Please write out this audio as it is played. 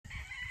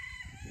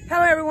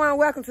Hello everyone,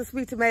 welcome to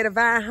Sweet Tomato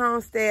Vine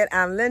Homestead.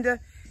 I'm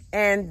Linda,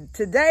 and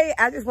today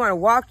I just want to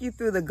walk you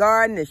through the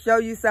garden and show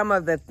you some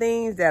of the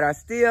things that are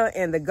still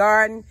in the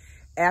garden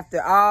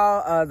after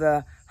all of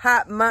the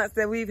hot months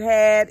that we've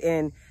had,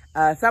 and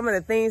some of the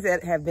things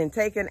that have been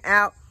taken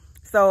out.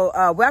 So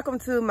welcome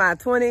to my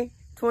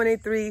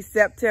 2023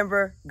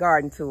 September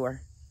garden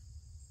tour.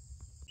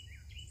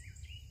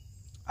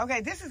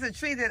 Okay, this is a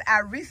tree that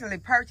I recently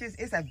purchased.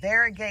 It's a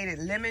variegated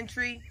lemon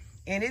tree,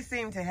 and it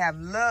seemed to have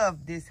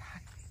loved this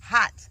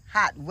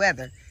hot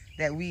weather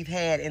that we've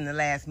had in the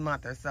last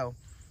month or so.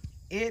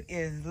 It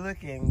is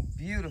looking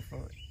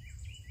beautiful.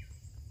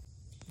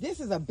 This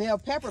is a bell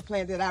pepper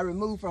plant that I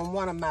removed from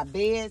one of my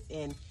beds,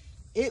 and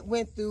it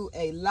went through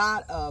a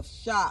lot of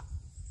shock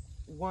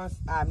once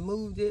I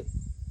moved it,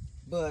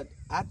 but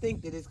I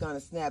think that it's going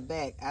to snap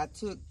back. I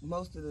took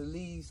most of the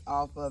leaves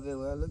off of it.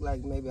 Well, it looked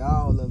like maybe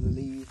all of the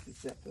leaves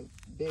except for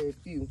very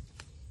few.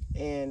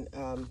 And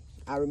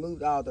I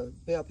removed all the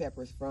bell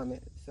peppers from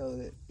it so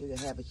that it'll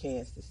have a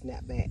chance to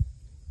snap back.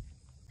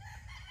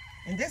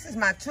 And this is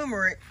my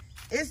turmeric.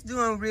 It's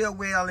doing real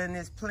well in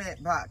this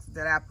plant box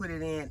that I put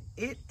it in.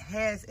 It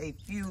has a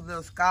few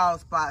little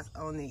scald spots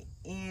on the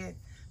end,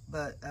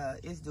 but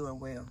it's doing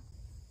well.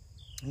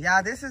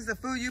 Y'all, this is the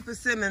Fuyu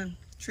persimmon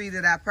tree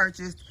that I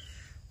purchased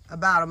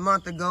about a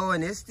month ago,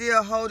 and it's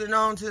still holding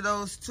on to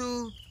those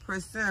 2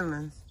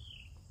 persimmons.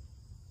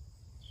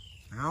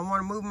 I don't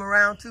want to move them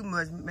around too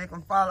much, make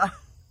them fall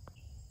off.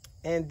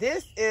 And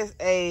this is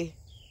a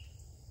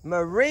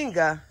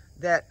moringa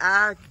that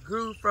I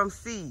grew from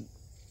seed.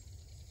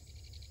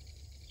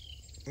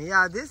 And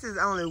y'all, this is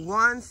only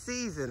one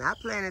season. I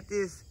planted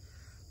this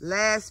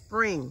last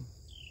spring.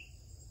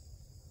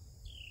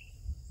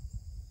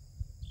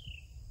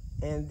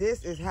 And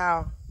this is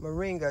how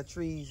moringa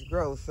trees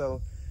grow.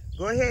 So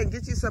go ahead and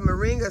get you some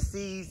moringa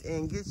seeds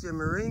and get your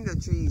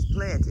moringa trees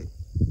planted.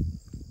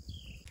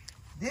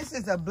 This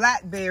is a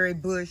blackberry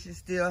bush. It's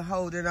still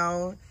holding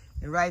on.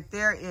 And right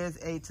there is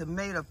a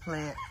tomato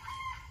plant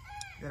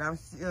that I'm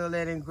still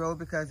letting grow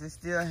because it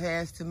still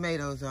has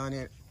tomatoes on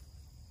it.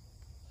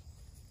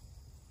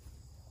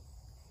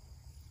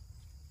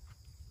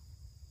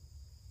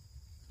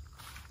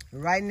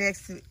 Right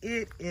next to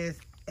it is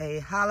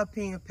a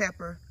jalapeno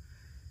pepper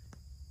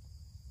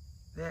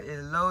that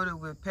is loaded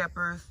with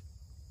peppers.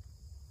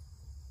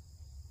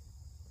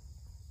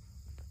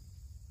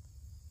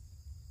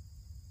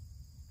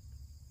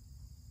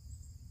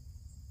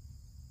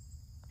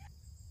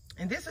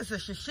 And this is a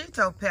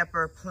shishito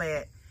pepper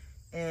plant.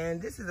 And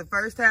this is the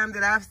first time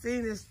that I've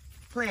seen this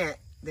plant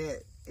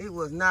that it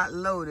was not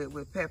loaded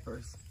with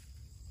peppers.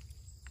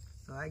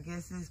 So I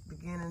guess it's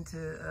beginning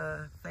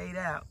to fade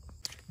out.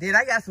 Then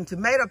I got some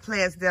tomato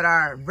plants that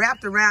are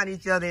wrapped around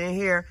each other in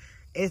here.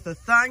 It's a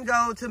Sun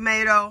Gold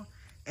tomato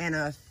and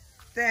a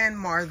San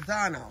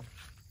Marzano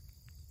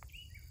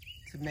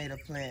tomato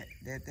plant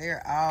that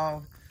they're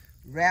all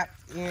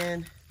wrapped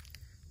in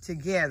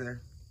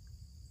together.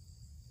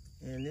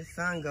 And this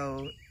Sun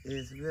Gold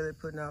is really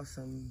putting off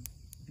some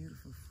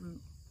beautiful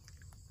fruit.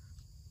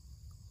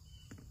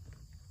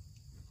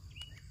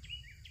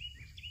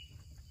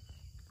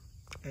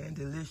 And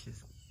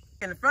delicious.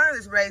 In the front of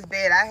this raised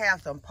bed, I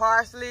have some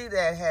parsley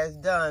that has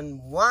done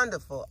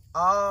wonderful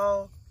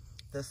all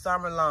the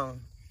summer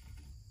long.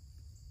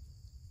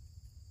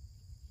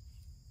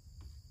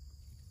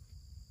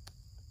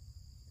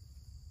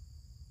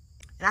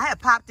 And I have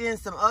popped in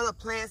some other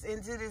plants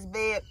into this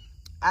bed.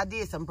 I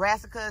did some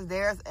brassicas.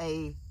 There's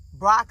a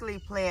broccoli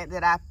plant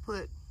that I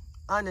put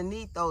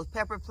underneath those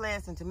pepper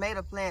plants and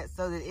tomato plants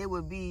so that it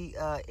would be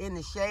in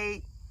the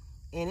shade,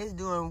 and it's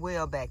doing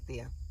well back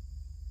there.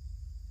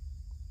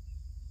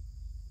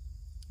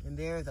 And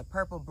there's a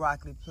purple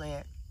broccoli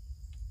plant.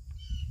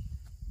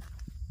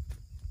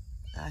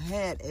 I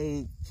had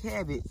a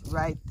cabbage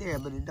right there,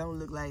 but it don't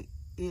look like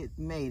it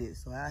made it,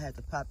 so I have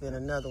to pop in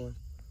another one.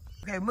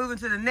 Okay, moving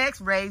to the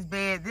next raised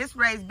bed. This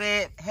raised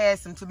bed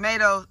has some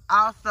tomatoes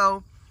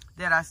also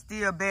that are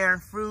still bearing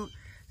fruit,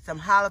 some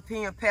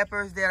jalapeno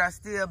peppers that are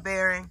still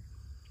bearing.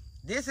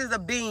 This is a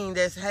bean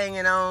that's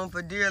hanging on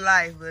for dear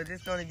life, but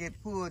it's going to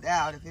get pulled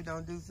out if it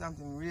don't do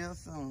something real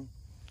soon.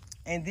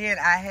 And then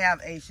I have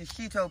a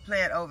shishito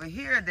plant over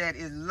here that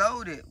is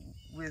loaded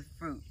with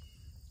fruit.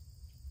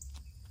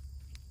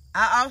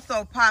 I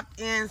also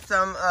popped in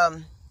some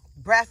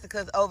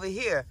brassicas over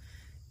here.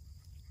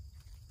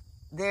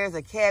 There's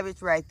a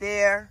cabbage right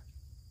there.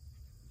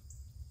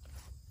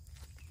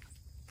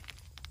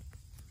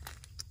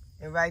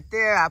 And right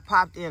there, I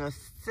popped in a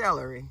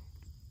celery.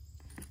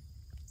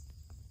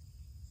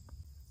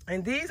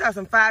 And these are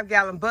some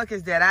 5-gallon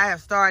buckets that I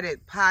have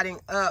started potting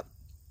up.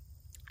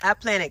 I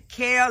planted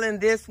kale in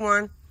this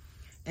one.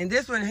 And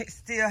this one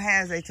still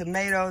has a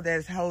tomato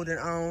that's holding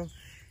on.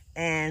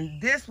 And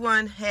this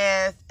one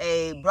has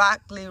a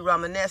broccoli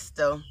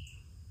romanesco.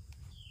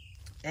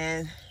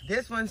 And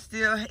this one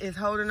still is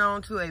holding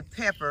on to a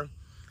pepper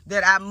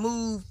that I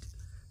moved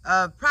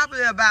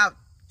probably about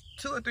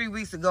 2 or 3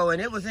 weeks ago, and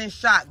it was in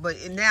shock, but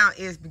now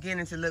it's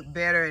beginning to look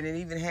better, and it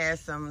even has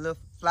some little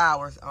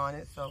flowers on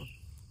it. So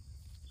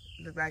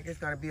Look like it's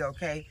gonna be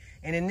okay.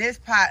 And in this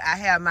pot, I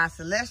have my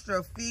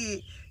Celestial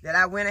Fig that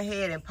I went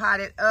ahead and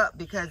potted up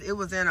because it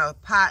was in a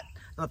pot,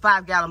 a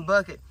 5-gallon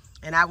bucket,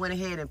 and I went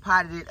ahead and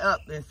potted it up,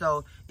 and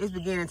so it's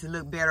beginning to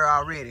look better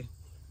already.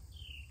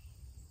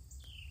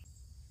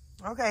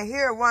 Okay,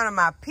 here are one of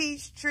my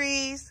peach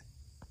trees.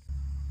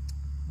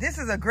 This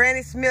is a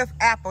Granny Smith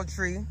apple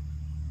tree.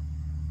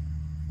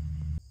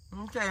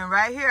 Okay, and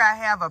right here I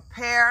have a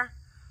pair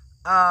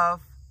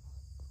of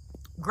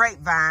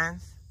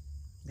grapevines.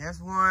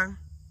 There's one,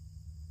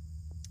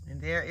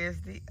 and there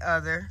is the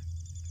other.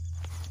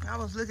 I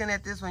was looking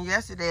at this one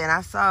yesterday, and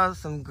I saw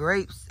some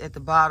grapes at the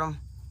bottom.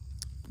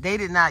 They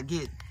did not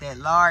get that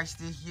large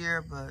this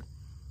year, but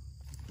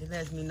it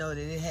lets me know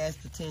that it has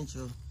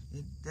potential.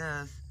 It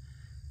does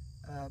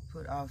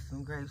put off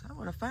some grapes. I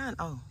want to find,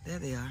 oh, there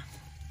they are.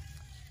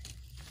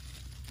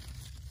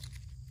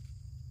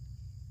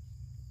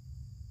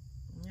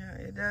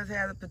 Yeah, it does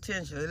have the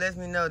potential. It lets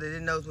me know that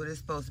it knows what it's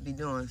supposed to be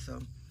doing, so.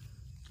 Put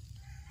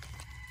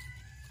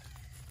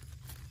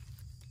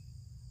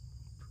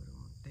them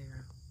up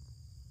there.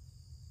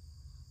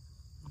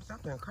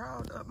 Something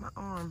crawled up my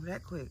arm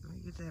that quick. Let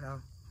me get that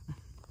off.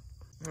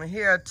 And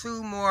here are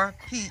 2 more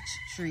peach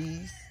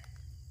trees.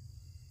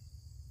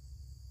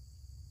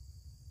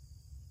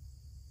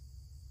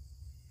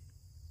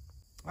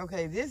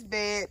 Okay, this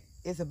bed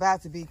is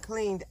about to be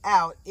cleaned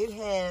out. It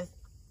has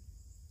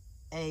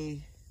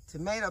a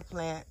tomato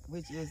plant,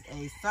 which is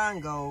a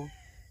Sungold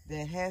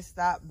that has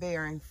stopped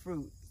bearing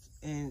fruit,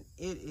 and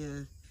it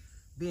is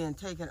being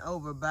taken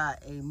over by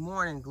a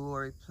Morning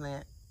Glory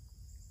plant.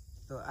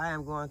 So I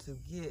am going to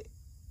get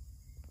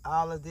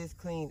all of this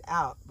cleaned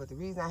out. But the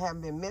reason I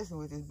haven't been messing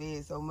with this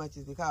bed so much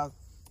is because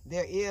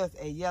there is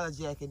a yellow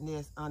jacket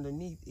nest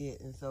underneath it,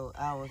 and so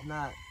I was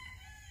not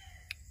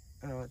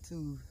in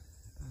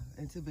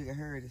too big a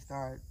hurry to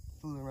start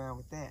fooling around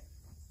with that.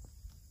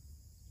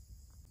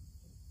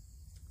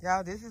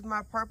 Y'all, this is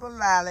my purple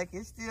lilac.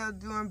 It's still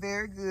doing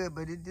very good,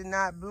 but it did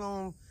not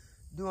bloom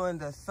during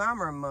the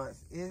summer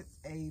months. It's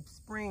a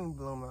spring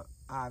bloomer,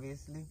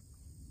 obviously,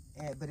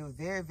 but it was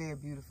very, very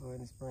beautiful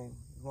in the spring.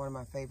 It's one of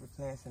my favorite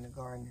plants in the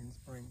garden in the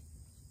spring.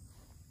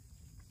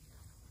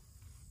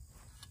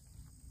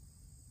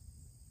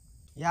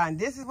 Y'all, and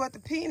this is what the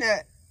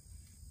peanut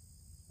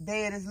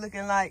bed is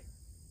looking like.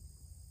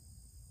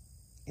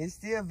 It's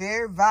still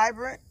very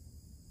vibrant,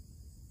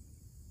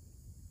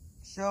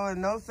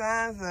 showing no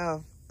signs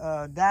of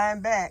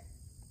dying back.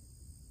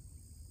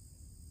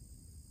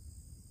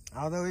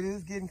 Although it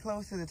is getting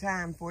close to the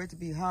time for it to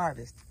be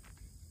harvested.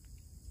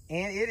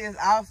 And it is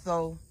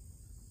also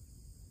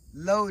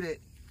loaded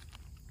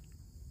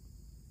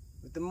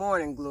with the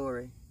Morning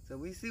Glory. So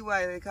we see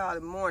why they call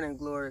it Morning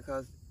Glory,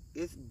 because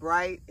it's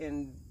bright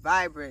and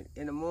vibrant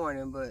in the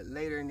morning, but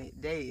later in the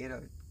day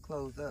it'll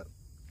close up.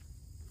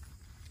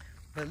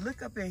 But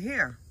look up in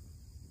here.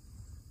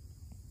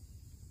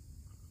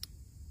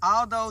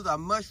 All those are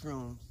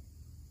mushrooms.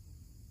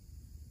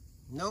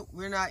 Nope,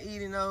 we're not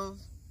eating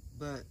those,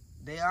 but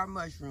they are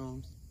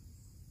mushrooms.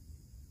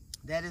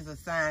 That is a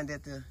sign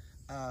that the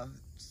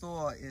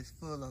soil is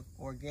full of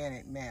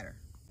organic matter.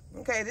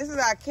 Okay, this is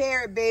our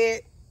carrot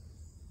bed.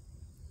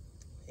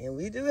 And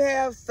we do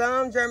have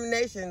some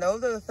germination.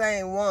 Those are the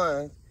same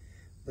ones.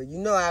 But you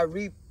know I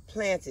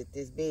replanted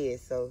this bed,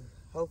 so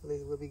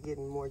hopefully we'll be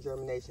getting more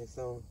germination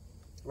soon.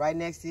 Right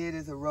next to it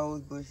is a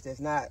rose bush that's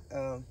not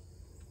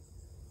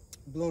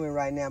blooming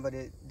right now, but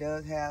it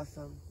does have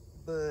some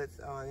buds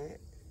on it.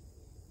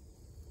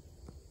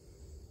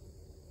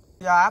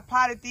 Y'all, I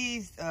potted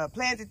these,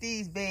 planted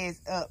these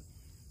beds up.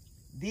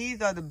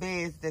 These are the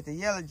beds that the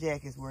yellow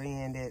jackets were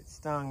in that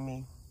stung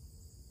me.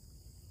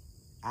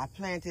 I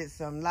planted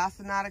some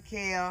lacinato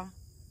kale,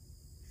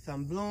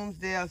 some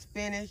Bloomsdale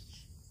spinach.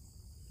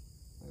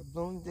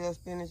 Bloomsdale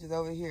spinach is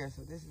over here,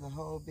 so this is a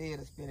whole bed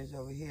of spinach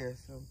over here.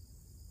 So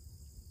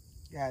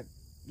got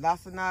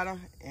lacinato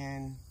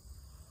and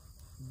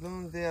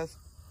Bloomsdale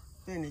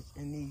spinach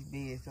in these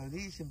beds. So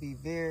these should be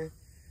very,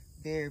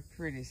 very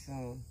pretty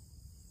soon.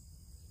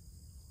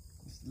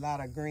 There's a lot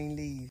of green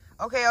leaves.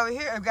 Okay, over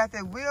here I've got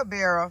that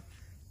wheelbarrow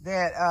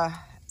that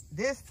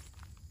this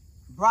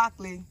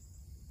broccoli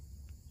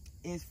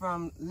is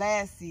from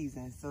last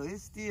season. So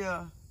it's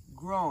still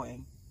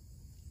growing.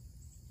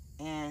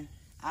 And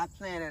I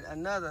planted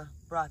another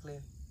broccoli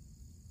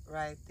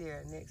right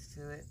there next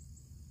to it.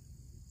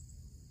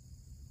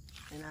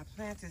 And I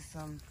planted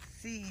some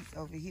seeds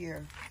over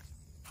here,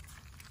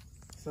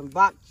 some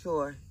bok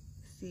choy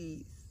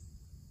seeds.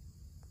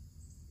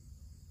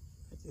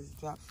 I just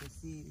dropped some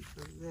seeds,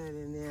 put that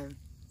in there.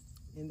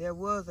 And there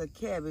was a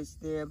cabbage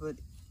there, but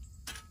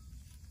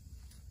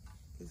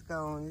it's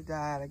gone, it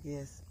died, I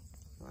guess.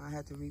 So I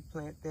had to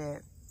replant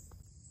that.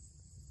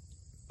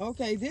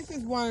 Okay, this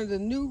is one of the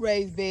new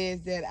raised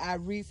beds that I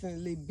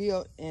recently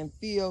built and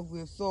filled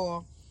with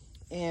soil.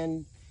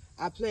 And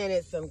I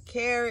planted some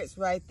carrots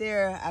right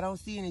there. I don't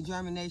see any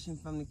germination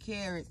from the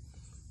carrots,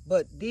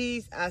 but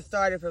these I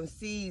started from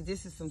seeds.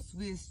 This is some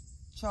Swiss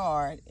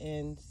chard,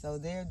 and so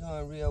they're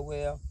doing real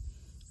well.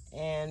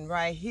 And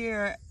right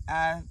here,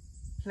 I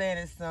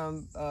planted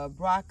some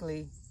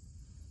broccoli,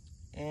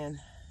 and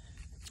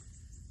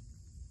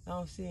I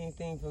don't see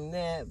anything from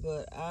that,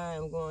 but I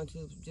am going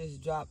to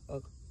just drop a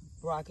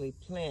broccoli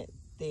plant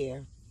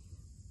there.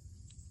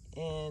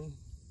 And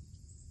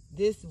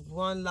this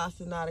one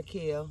lacinato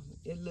kale,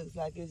 it looks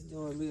like it's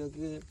doing real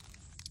good.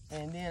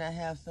 And then I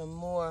have some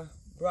more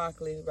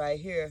broccoli right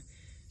here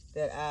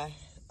that I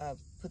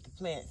put the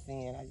plants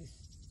in.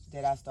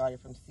 That I started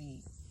from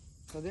seed.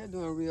 So they're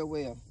doing real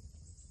well.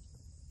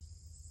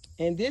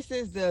 And this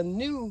is the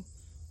new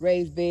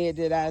raised bed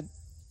that I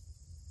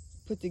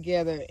put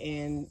together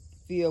and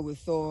filled with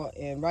soil.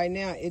 And right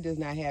now it does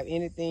not have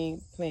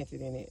anything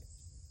planted in it.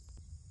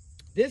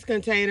 This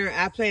container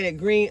I planted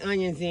green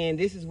onions in.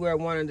 This is where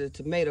one of the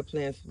tomato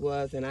plants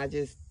was, and I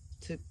just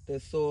took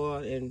the soil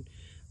and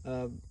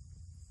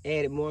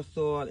added more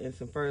soil and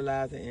some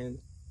fertilizer and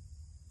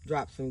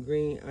dropped some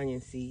green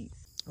onion seeds.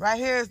 Right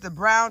here is the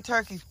brown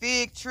turkey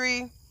fig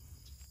tree,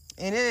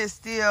 and it is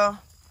still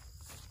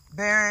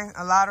bearing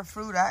a lot of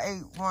fruit. I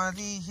ate one of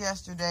these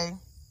yesterday.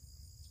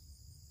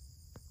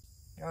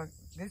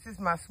 This is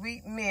my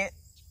sweet mint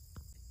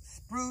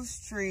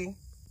spruce tree.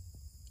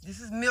 This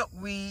is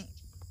milkweed.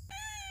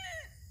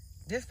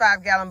 This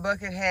 5-gallon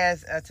bucket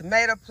has a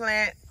tomato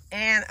plant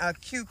and a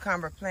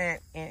cucumber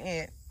plant in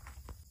it.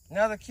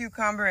 Another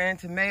cucumber and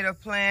tomato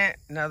plant,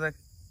 another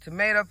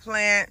tomato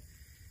plant,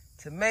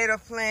 tomato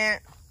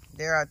plant.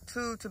 There are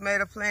 2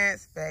 tomato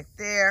plants back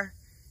there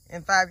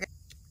in 5 gallons.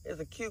 There's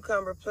a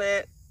cucumber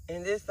plant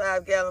in this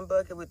 5-gallon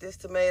bucket with this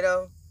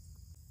tomato.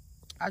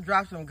 I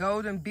dropped some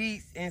golden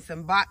beets and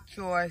some bok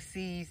choy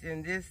seeds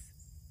in this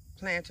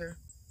planter.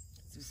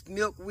 Some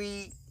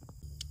milkweed,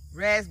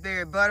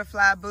 raspberry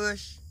butterfly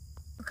bush,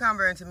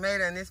 cucumber and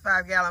tomato in this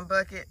 5-gallon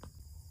bucket.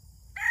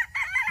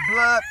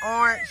 Blood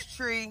orange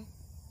tree.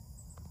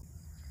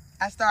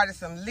 I started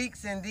some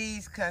leeks in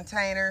these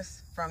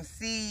containers from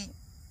seed.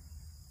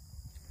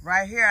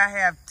 Right here I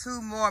have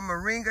 2 more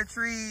moringa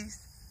trees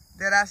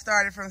that I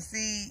started from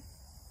seed.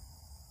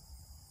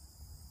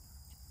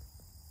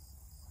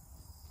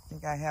 I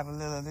think I have a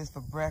little of this for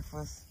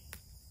breakfast.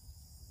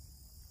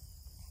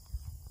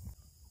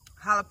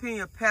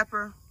 Jalapeno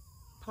pepper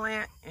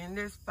plant in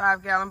this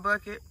 5-gallon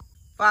bucket.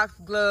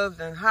 Foxgloves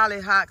and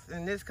hollyhocks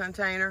in this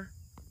container.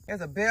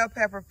 There's a bell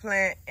pepper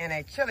plant and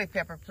a chili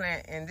pepper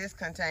plant in this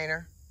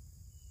container.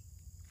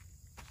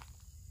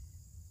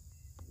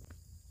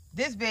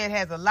 This bed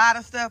has a lot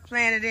of stuff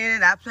planted in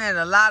it. I planted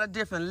a lot of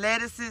different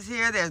lettuces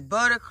here. There's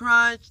butter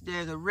crunch,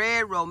 there's a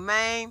red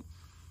romaine,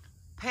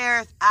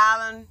 Paris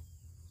Island,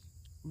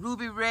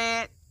 ruby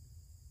red,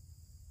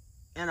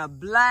 and a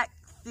black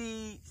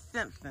seed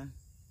Simpson.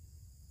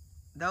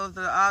 Those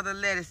are all the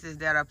lettuces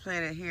that are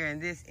planted here in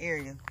this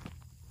area.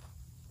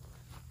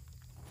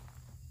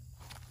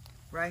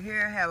 Right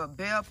here I have a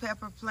bell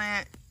pepper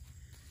plant.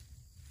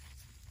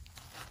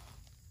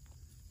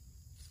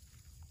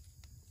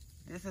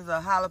 This is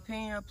a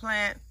jalapeno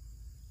plant.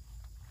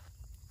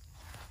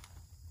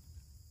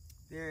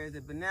 There is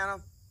a banana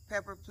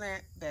pepper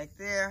plant back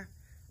there.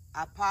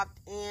 I popped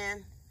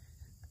in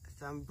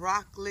some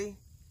broccoli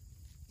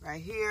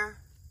right here,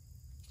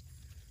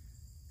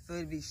 so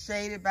it'd be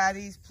shaded by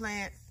these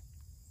plants.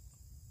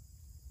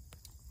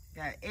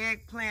 Got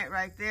eggplant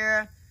right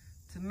there,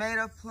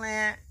 tomato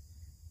plant,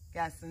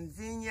 got some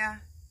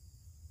zinnia,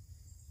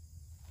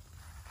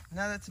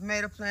 another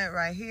tomato plant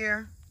right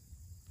here.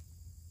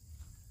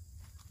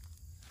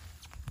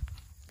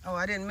 Oh,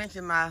 I didn't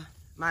mention my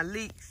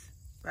leeks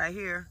right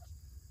here.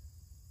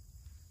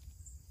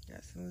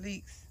 Got some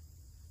leeks.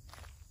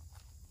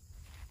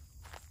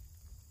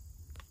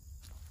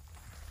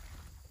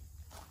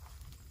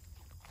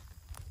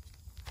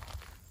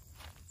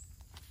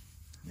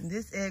 And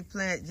this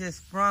eggplant just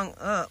sprung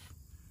up.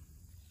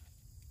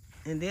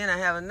 And then I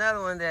have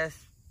another one that's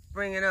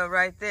springing up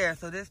right there.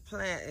 So this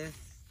plant is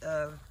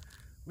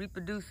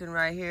reproducing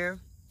right here.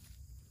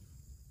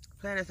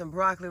 Planted some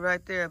broccoli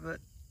right there,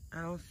 but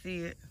I don't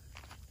see it.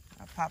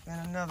 I'll pop in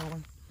another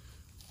one.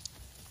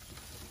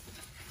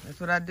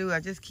 That's what I do. I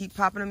just keep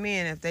popping them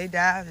in. If they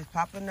die, I just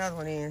pop another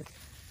one in.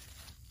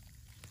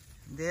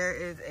 There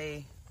is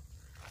a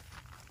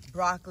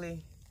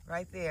broccoli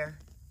right there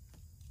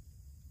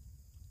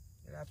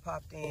that I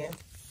popped in.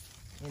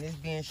 And it's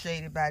being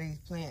shaded by these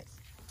plants.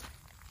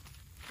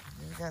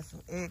 Then we got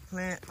some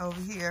eggplant over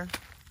here.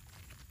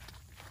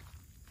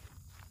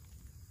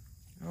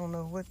 I don't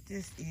know what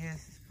this is.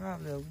 It's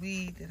probably a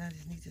weed that I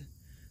just need to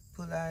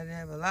pull out of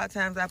there. But a lot of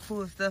times I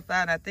pull stuff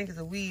out, I think it's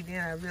a weed,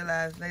 then I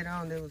realize later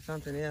on there was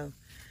something else.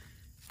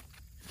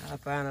 I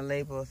find a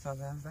label or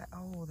something. I was like,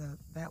 oh,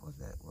 that was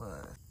what it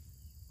was.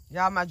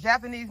 Y'all, my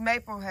Japanese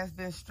maple has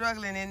been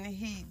struggling in the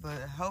heat, but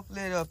hopefully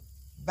it'll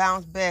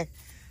bounce back.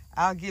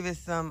 I'll give it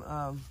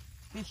some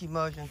fish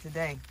emulsion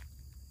today.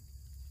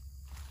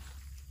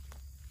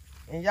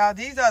 And y'all,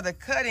 these are the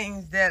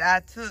cuttings that I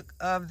took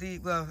of the,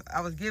 well,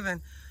 I was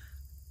given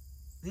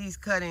these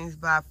cuttings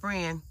by a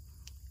friend,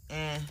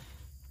 and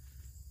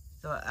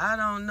so I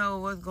don't know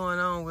what's going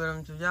on with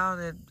them. So y'all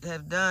that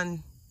have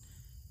done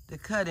the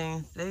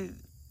cuttings, they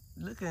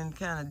looking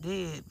kind of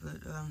dead, but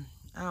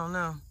I don't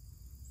know.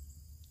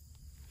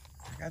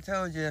 Like I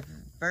told you, if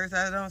first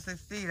I don't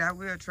succeed, I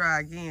will try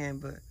again.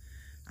 But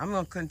I'm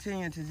going to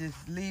continue to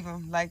just leave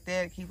them like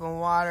that, keep them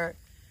watered,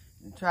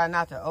 and try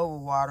not to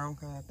overwater them,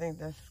 because I think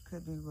that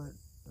could be what,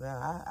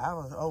 well, I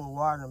was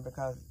overwatering them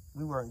because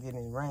we weren't getting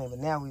any rain, but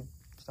now we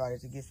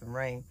started to get some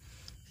rain.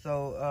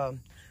 So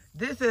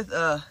this is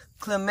a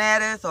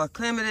clematis or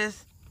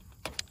clematis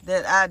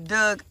that I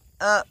dug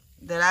up,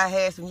 that I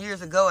had some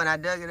years ago, and I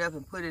dug it up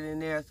and put it in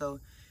there, so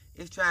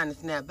it's trying to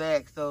snap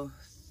back. So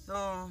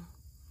soon,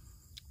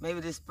 maybe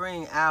this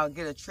spring, I'll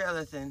get a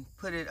trellis and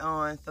put it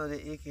on so that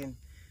it can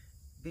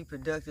be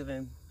productive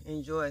and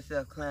enjoy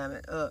itself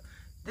climbing up.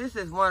 This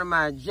is one of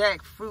my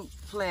jackfruit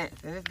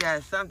plants, and it's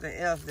got something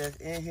else that's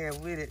in here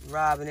with it,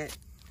 robbing it.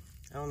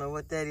 I don't know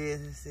what that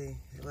is. Let's see.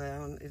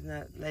 Well, it's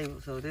not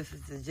labeled, so this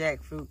is the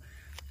jackfruit.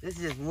 This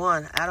is just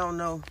one. I don't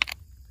know.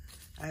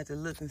 I have to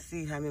look and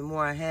see how many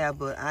more I have,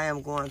 but I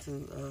am going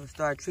to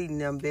start treating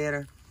them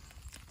better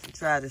to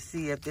try to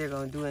see if they're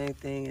going to do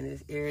anything in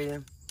this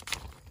area.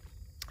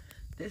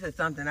 This is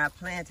something I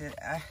planted.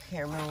 I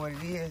can't remember what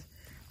it is.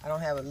 I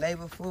don't have a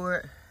label for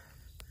it.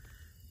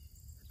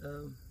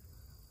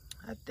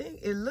 I think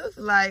it looks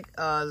like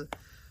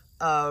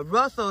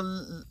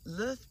Russell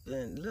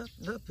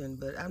Lupin,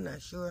 but I'm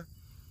not sure.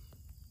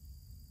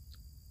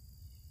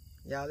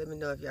 Y'all let me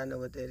know if y'all know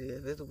what that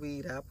is. If it's a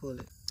weed, I'll pull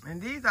it. And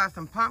these are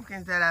some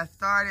pumpkins that I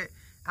started.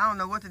 I don't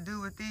know what to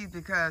do with these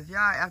because, y'all,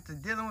 after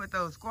dealing with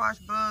those squash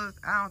bugs,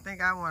 I don't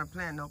think I want to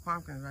plant no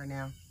pumpkins right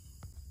now.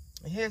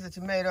 And here's a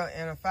tomato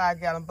in a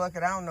 5-gallon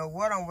bucket. I don't know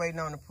what I'm waiting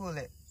on to pull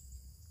it.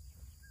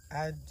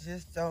 I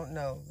just don't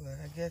know, but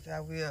I guess I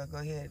will go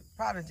ahead.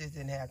 Probably just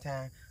didn't have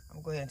time.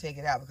 I'm going to go ahead and take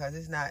it out because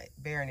it's not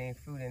bearing any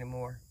fruit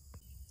anymore.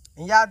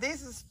 And y'all,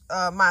 this is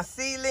my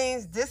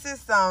seedlings. This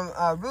is some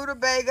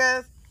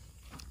rutabagas.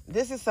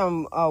 This is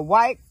some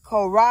white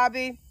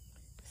kohlrabi.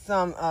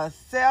 Some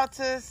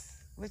celtus,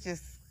 which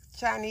is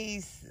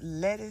Chinese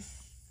lettuce.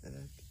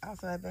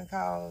 Also have been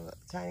called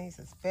Chinese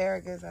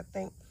asparagus, I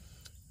think.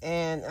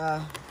 And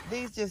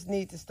these just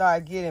need to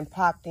start getting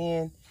popped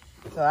in.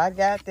 So I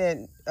got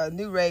that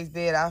new raised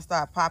bed. I'll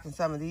start popping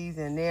some of these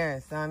in there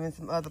and some in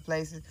some other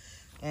places.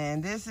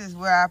 And this is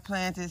where I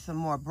planted some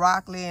more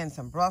broccoli and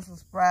some Brussels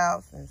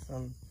sprouts and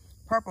some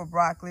purple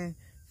broccoli.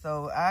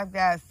 So I've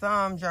got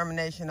some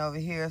germination over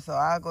here. So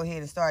I'll go ahead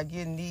and start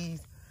getting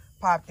these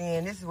popped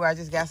in. This is where I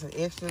just got some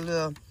extra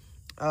little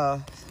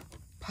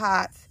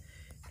pots.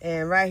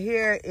 And right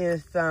here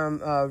is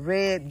some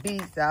red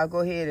beets. I'll go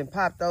ahead and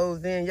pop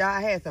those in. Y'all,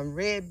 I had some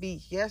red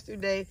beets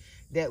yesterday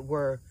that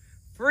were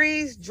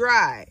freeze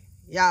dried.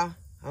 Y'all,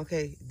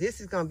 okay,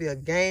 this is going to be a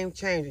game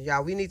changer,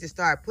 y'all. We need to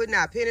start putting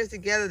our pennies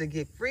together to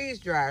get freeze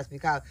dryers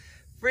because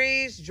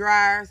freeze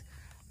dryers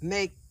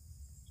make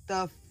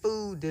the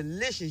food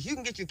delicious. You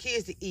can get your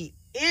kids to eat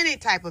any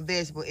type of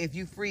vegetable if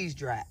you freeze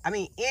dry. I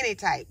mean, any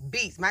type.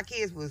 Beets. My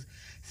kids was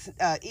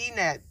eating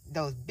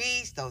those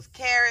beets, those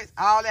carrots,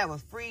 all that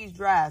was freeze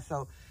dried.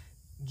 So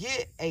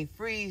get a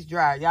freeze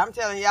dryer. Y'all, I'm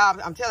telling y'all,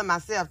 I'm telling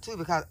myself too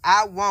because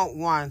I want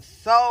one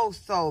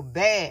so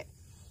bad.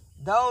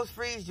 Those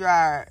freeze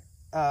dried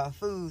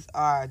foods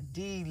are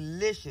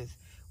delicious.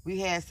 We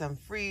had some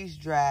freeze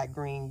dried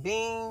green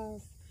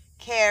beans,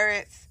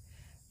 carrots.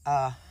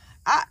 I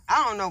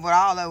don't know what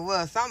all of it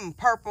was. Something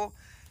purple.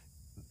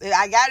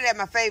 I got it at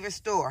my favorite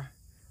store.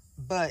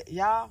 But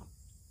y'all,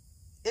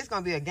 it's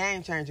going to be a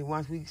game changer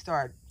once we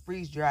start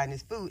freeze drying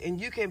this food.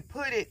 And you can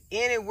put it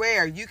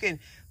anywhere. You can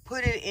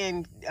put it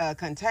in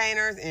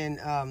containers in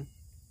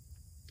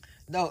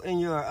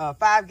your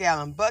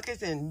 5-gallon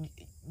buckets, and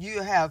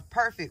you have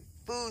perfect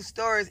food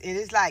storage. And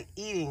it's like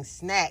eating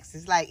snacks.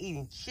 It's like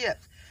eating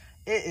chips.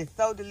 It is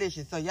so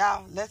delicious. So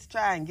y'all, let's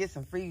try and get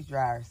some freeze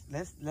dryers.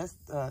 That's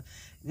the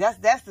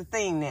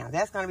thing now.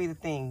 That's gonna be the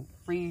thing.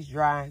 Freeze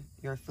drying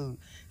your food.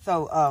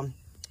 So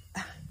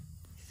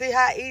see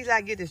how easy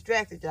I get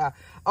distracted, y'all.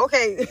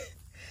 Okay,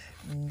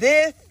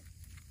 this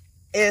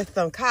is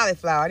some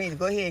cauliflower. I need to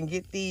go ahead and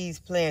get these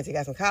plants. I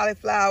got some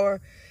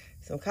cauliflower,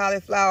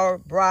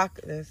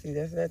 broccoli. Let's see,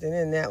 there's nothing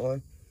in that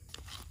one.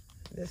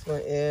 This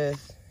one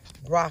is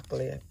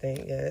broccoli, I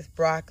think. Yeah, it's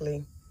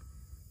broccoli.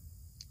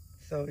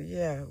 So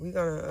yeah, we're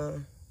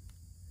gonna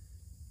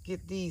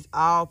get these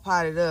all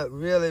potted up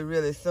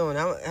really soon.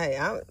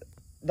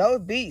 Those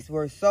beets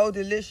were so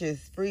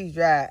delicious, freeze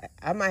dried.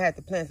 I might have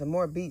to plant some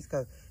more beets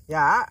because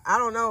yeah, I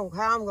don't know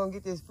how I'm gonna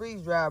get this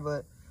freeze dryer,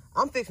 but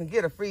I'm fixing to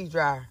get a freeze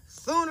dryer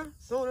sooner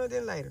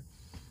than later.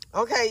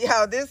 Okay,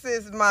 y'all, this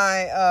is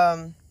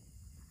my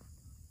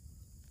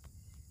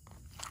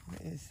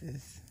what is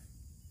this?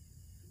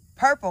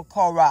 Purple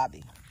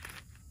kohlrabi.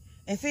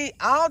 And see,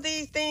 all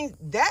these things,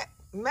 that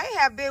may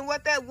have been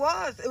what that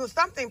was. It was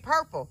something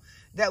purple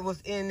that was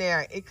in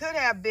there. It could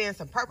have been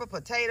some purple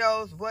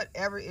potatoes,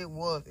 whatever it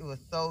was. It was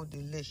so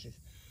delicious.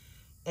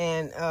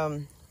 And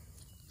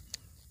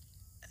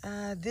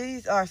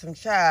these are some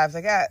chives.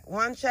 I got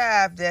one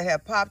chive that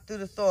had popped through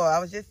the soil. I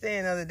was just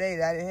saying the other day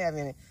that I didn't have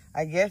any.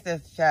 I guess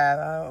that's chive.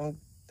 I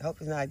hope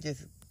it's not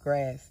just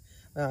grass.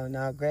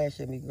 No, grass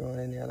shouldn't be growing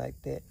in there like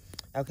that.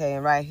 Okay,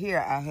 and right here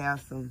I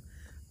have some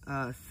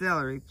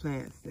celery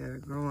plants that are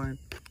growing.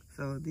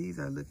 So these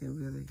are looking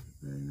really,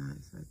 really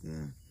nice right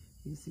there.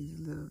 You see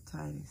the little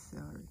tiny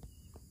celery.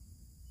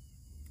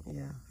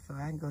 Yeah, so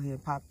I can go ahead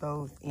and pop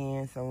those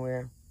in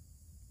somewhere.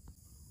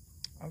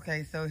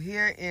 Okay, so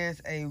here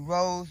is a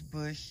rose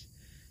bush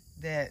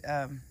that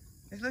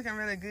it's looking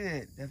really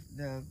good.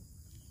 The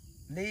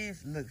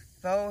leaves look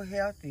so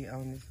healthy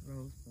on this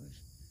rose bush.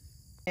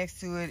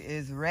 Next to it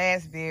is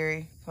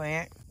raspberry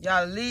plant.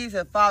 Y'all, the leaves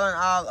have fallen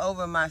all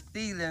over my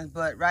seedlings,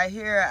 but right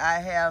here I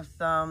have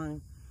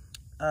some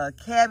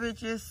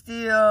cabbages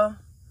still,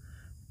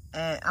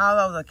 and all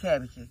over the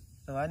cabbages.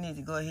 So I need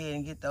to go ahead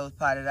and get those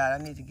potted out.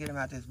 I need to get them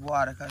out this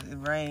water because it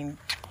rained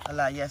a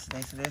lot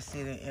yesterday, so they're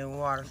sitting in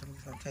water. So I'm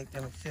just gonna take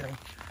them and sit them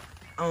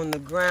on the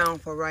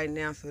ground for right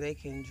now so they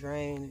can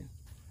drain.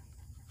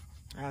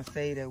 I'll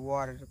save that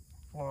water to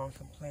pour on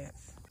some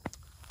plants.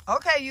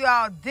 Okay, you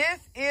all, this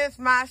is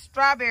my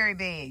strawberry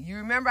bed. You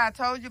remember I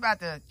told you about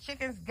the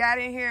chickens got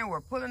in here and were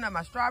pulling up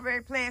my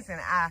strawberry plants,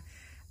 and I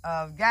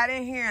got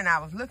in here and I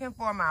was looking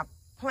for my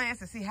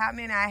plants to see how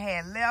many I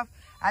had left.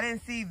 I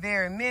didn't see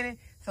very many.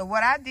 So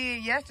what I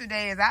did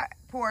yesterday is I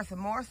poured some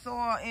more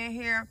soil in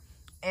here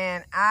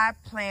and I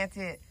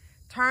planted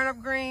turnip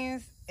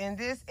greens in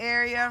this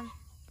area.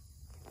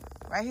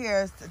 Right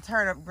here is the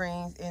turnip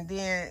greens, and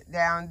then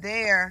down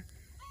there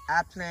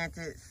I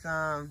planted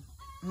some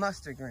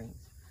mustard greens.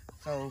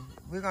 So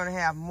we're gonna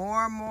have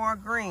more and more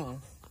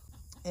greens.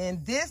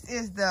 And this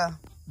is the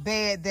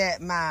bed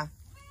that my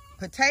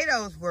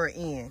potatoes were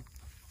in.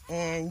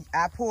 And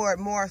I poured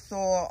more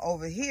soil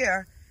over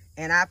here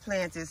and I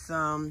planted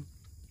some,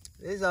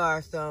 these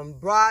are some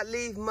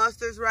broadleaf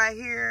mustards right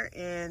here.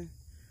 And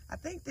I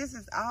think this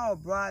is all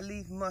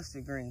broadleaf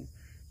mustard greens.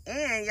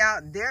 And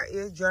y'all, there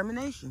is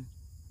germination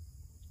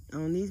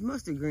on these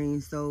mustard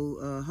greens.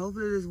 So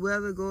hopefully this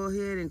weather go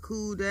ahead and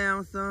cool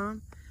down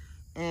some,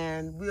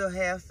 and we'll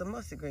have some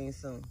mustard greens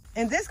soon.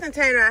 In this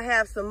container, I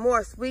have some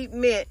more sweet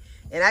mint,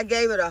 and I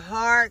gave it a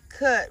hard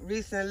cut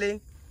recently,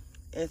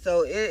 and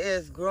so it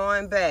is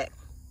growing back.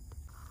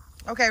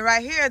 Okay,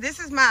 right here, this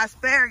is my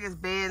asparagus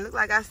bed. Look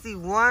like I see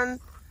one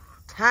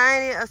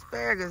tiny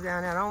asparagus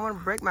down there. I don't want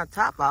to break my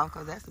top off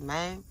because that's the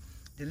main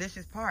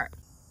delicious part.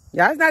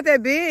 Yeah, it's not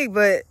that big,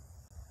 but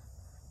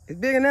it's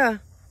big enough.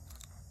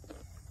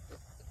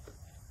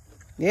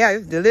 Yeah,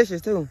 it's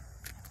delicious too.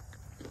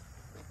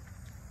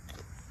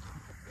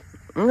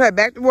 Okay,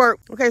 back to work.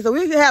 Okay, so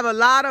we have a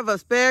lot of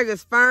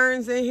asparagus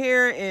ferns in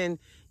here, and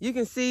you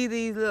can see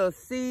these little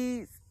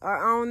seeds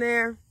are on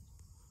there.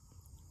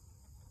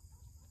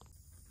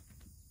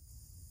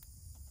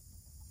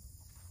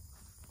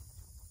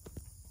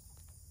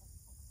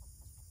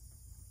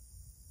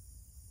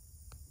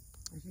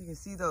 If you can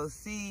see those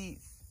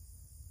seeds,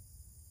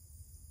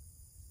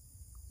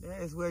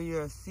 that is where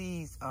your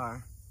seeds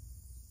are.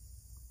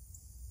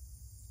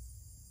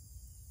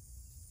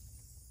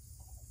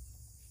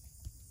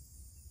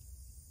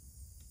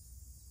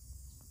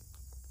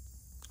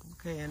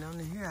 Okay, and on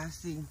here I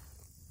see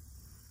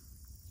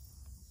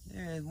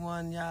there is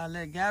one, y'all,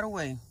 that got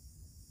away.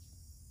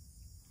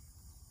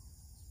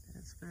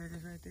 That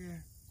asparagus right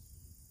there.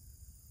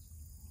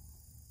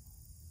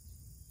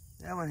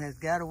 That one has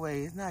got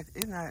away.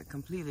 It's not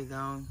completely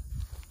gone.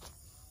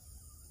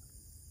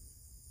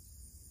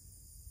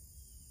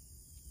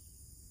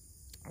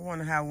 I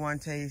wonder how one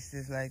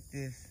tastes like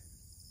this.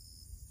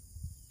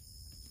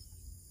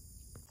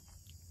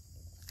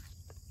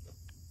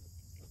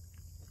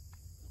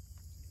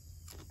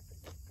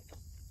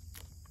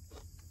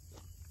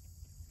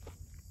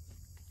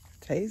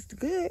 Tastes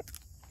good.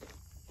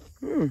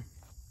 It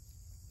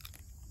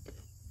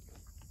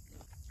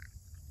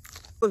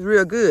was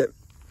real good.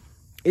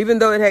 Even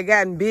though it had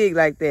gotten big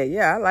like that.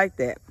 Yeah, I like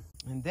that.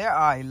 And there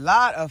are a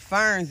lot of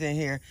ferns in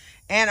here.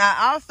 And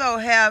I also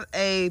have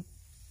a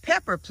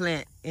pepper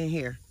plant in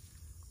here.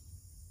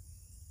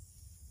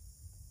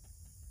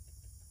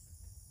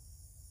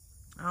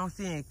 I don't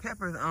see any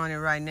peppers on it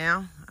right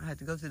now. I have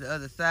to go to the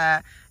other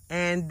side.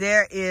 And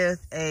there is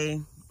a,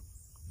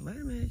 wait a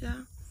minute,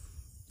 y'all.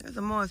 There's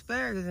some more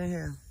asparagus in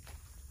here.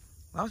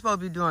 Well, I'm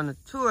supposed to be doing a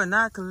tour,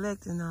 not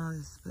collecting all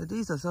this. But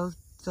these are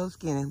so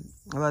skinny.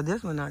 Well,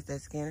 this one not that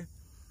skinny.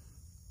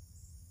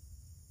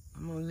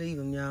 I'm gonna leave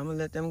them, y'all. I'm gonna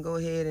let them go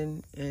ahead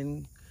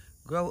and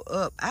grow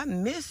up. I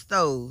missed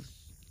those.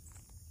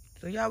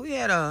 So y'all, we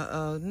had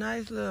a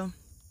nice little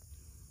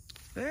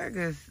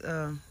asparagus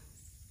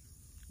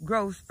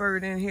growth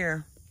spurt in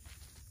here.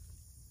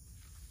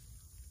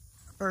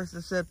 1st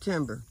of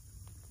September.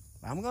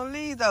 I'm gonna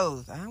leave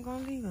those. I'm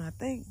gonna leave them, I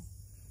think.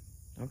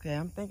 Okay,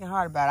 I'm thinking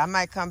hard about it. I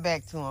might come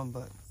back to them,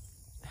 but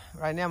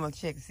right now I'm gonna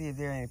check to see if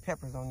there are any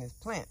peppers on this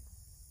plant.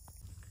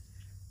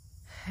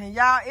 And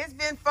y'all, it's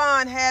been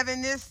fun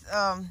having this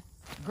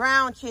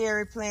ground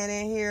cherry plant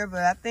in here,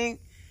 but I think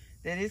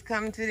that it's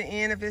coming to the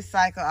end of its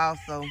cycle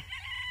also.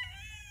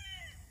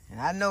 And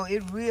I know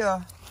it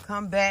will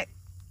come back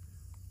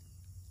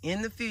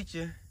in the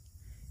future.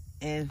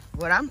 And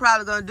what I'm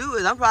probably gonna do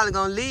is I'm probably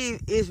gonna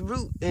leave its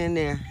root in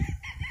there.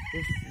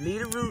 Just leave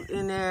the root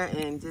in there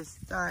and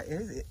just start.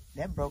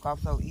 That broke off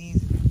so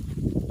easy.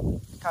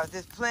 Because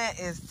this plant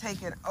is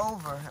taking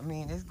over. I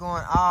mean, it's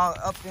going all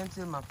up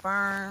into my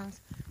ferns.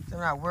 So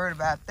I'm not worried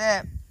about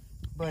that.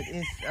 But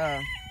it's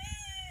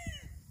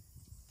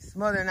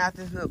smothering out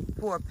this little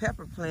poor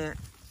pepper plant.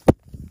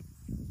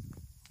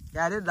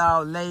 Got it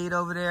all laid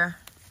over there.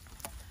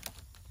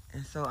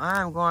 And so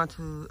I'm going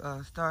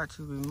to start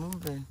to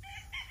removing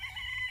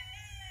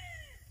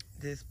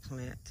this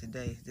plant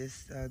today,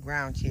 this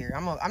ground cherry.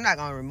 I'm not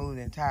going to remove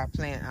the entire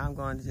plant. I'm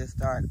going to just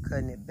start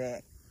cutting it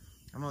back.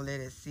 I'm going to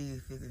let it see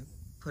if it can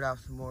put off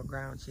some more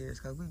ground cherries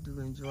because we do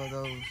enjoy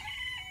those.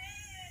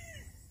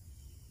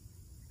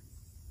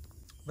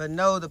 But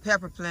no, the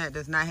pepper plant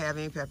does not have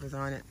any peppers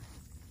on it.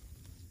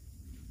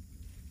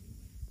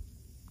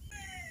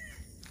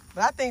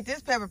 But I think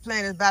this pepper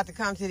plant is about to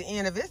come to the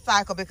end of its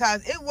cycle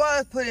because it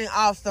was putting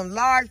off some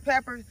large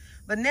peppers,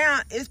 but now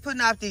it's putting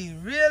off these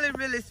really,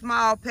 really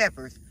small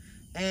peppers.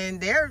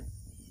 And they're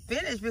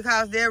finished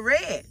because they're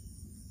red.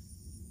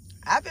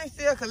 I've been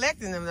still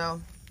collecting them though.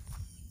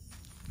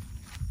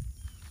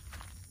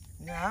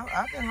 Yeah,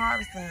 I've been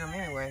harvesting them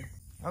anyway.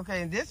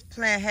 Okay, this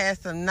plant has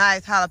some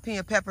nice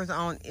jalapeno peppers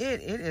on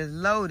it. It is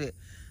loaded.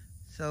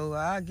 So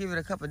I'll give it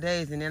a couple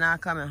days and then I'll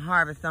come and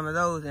harvest some of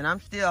those. And I'm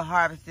still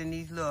harvesting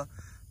these little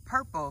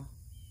purple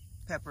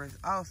peppers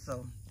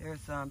also. There's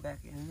some back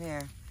in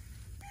there.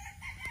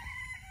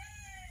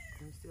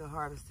 I'm still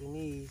harvesting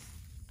these.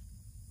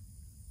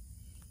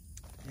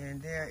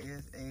 And there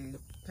is a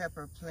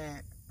pepper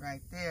plant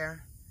right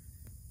there.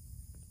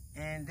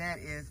 And that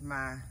is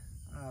my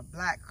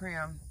black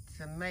creme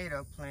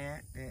tomato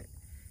plant that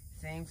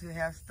seemed to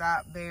have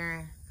stopped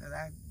bearing because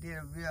I did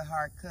a real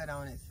hard cut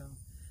on it, so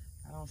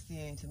I don't see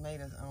any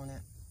tomatoes on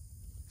it.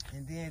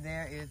 And then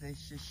there is a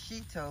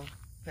shishito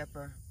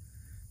pepper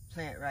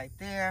plant right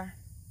there.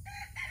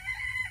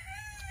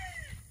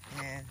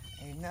 And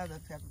another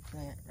pepper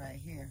plant right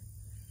here.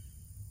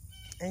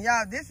 And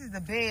y'all, this is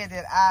the bed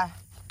that I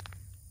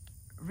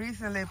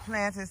recently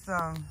planted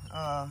some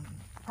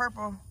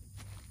purple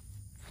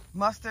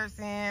mustards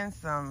in,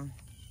 some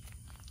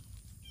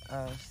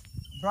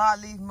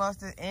broadleaf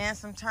mustard, and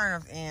some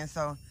turnips in.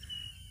 So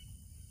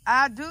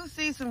I do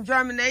see some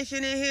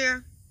germination in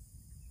here.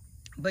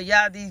 But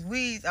y'all, these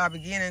weeds are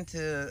beginning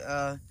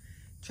to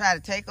try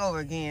to take over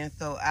again.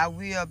 So I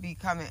will be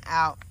coming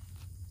out.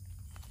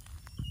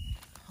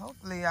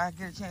 Hopefully I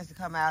get a chance to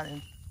come out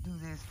and do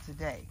this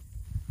today.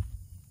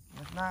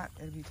 If not,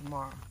 it'll be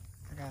tomorrow.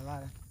 I got a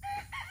lot of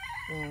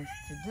things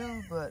to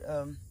do, but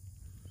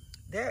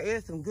there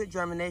is some good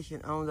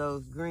germination on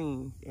those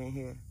greens in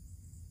here.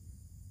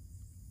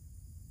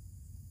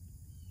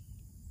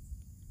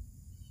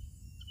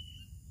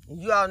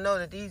 And you all know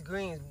that these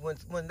greens,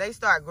 when they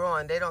start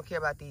growing, they don't care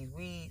about these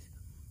weeds.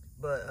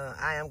 But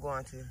I am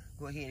going to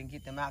go ahead and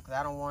get them out because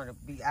I don't want to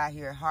be out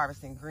here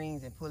harvesting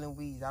greens and pulling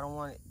weeds. I don't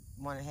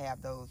want to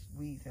have those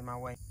weeds in my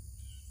way.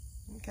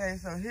 Okay,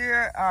 so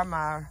here are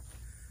my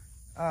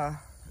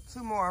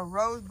 2 more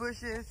rose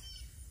bushes.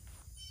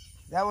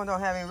 That one don't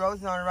have any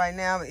roses on it right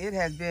now, but it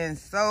has been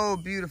so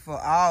beautiful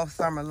all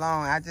summer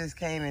long. I just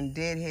came and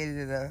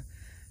deadheaded it a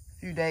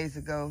few days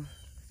ago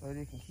so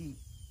it can keep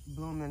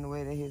blooming the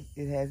way that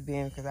it has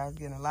been because I was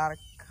getting a lot of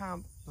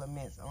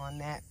compliments on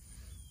that.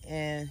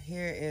 And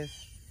here is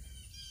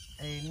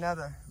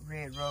another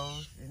red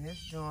rose, and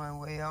it's doing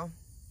well.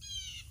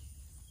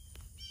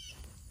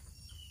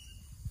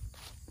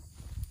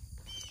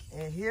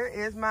 And here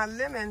is my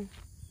lemon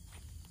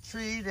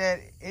tree that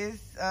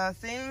is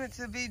seeming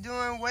to be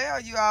doing well,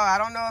 you all. I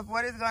don't know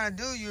what it's going to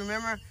do. You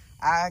remember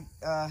I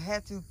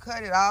had to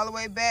cut it all the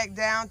way back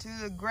down to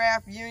the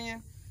graft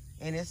union,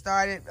 and it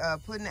started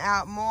putting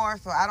out more.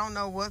 So I don't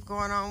know what's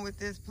going on with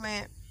this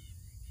plant,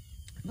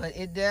 but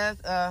it does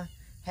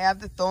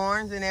have the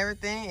thorns and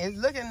everything. It's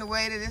looking the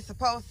way that it's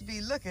supposed to be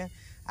looking.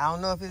 I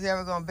don't know if it's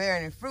ever going to bear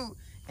any fruit.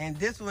 And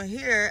this one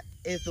here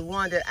is the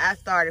one that I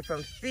started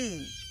from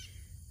seed.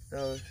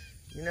 So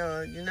you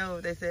know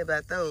what they say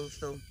about those.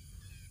 So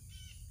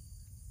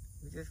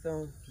we're just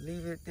gonna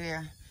leave it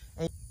there.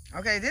 And,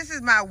 okay, this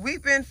is my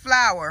weeping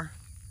flower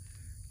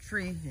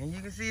tree, and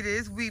you can see that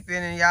it's weeping.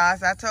 And y'all,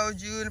 as I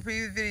told you in the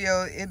previous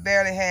video, it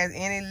barely has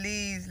any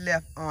leaves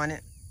left on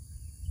it.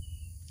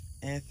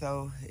 And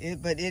so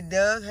but it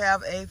does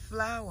have a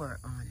flower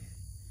on it.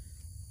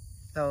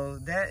 So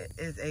that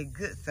is a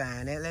good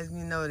sign. That lets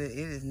me know that it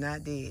is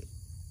not dead.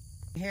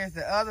 Here's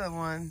the other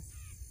one,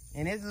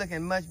 and it's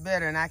looking much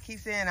better. And I keep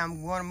saying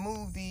I'm going to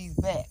move these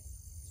back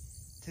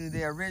to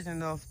their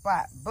original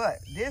spot. But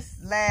this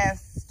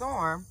last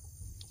storm,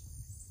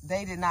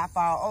 they did not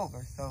fall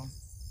over. So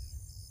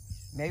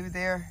maybe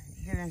they're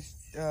getting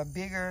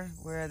bigger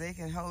where they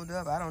can hold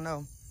up. I don't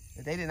know.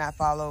 But they did not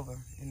fall over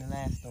in the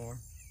last storm.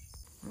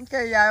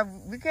 Okay, y'all,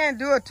 we can't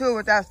do a tour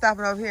without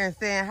stopping over here and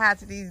saying hi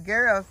to these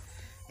girls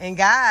and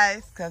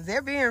guys, because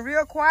they're being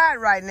real quiet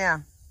right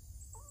now.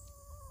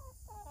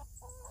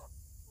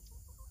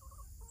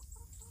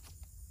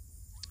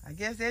 I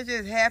guess they're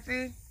just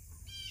happy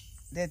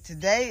that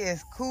today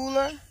is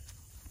cooler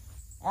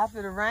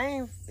After the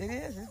rain,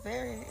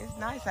 it's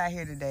nice out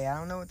here today. I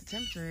don't know what the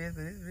temperature is,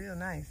 but it's real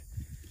nice.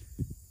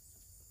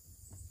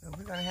 So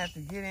we're gonna have to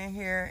get in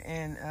here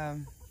and,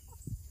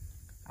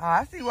 oh,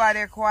 I see why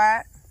they're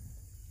quiet.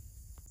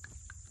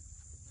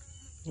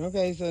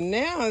 Okay, so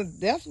now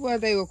that's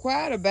what they were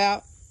quiet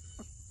about.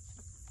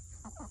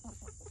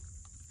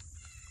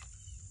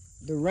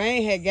 The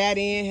rain had got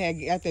in, had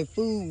got their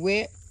food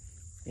wet,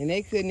 and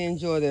they couldn't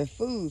enjoy their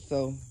food.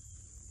 So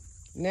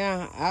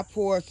now I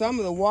poured some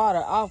of the water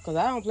off because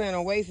I don't plan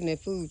on wasting their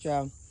food,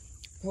 y'all.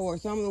 Poured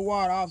some of the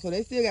water off, so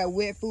they still got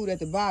wet food at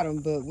the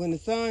bottom. But when the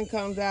sun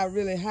comes out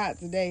really hot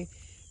today,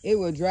 it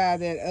will dry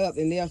that up,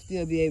 and they'll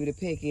still be able to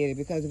pick at it.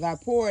 Because if I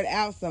pour it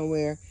out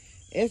somewhere,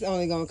 it's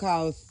only going to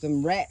cause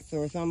some rats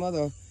or some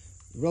other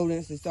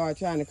rodents to start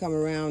trying to come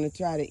around and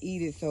try to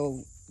eat it.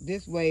 So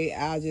this way,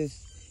 I'll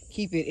just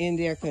keep it in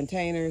their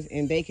containers,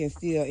 and they can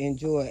still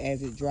enjoy it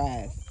as it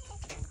dries.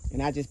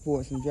 And I just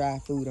poured some dry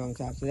food on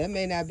top. So that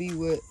may not be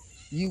what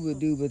you would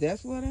do, but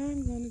that's what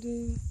I'm going to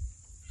do.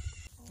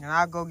 And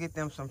I'll go get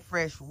them some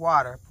fresh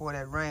water, pour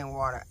that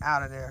rainwater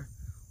out of their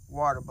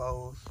water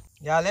bowls.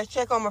 Y'all, let's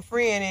check on my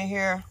friend in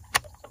here.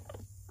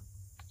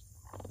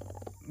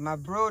 My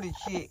Brody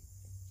chick.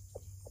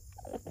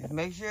 Just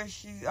make sure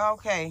she's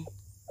okay.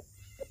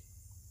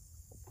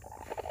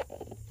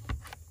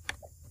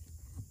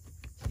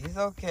 She's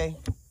okay.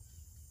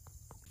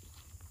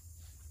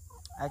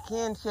 I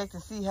can check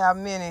to see how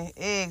many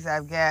eggs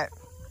I've got.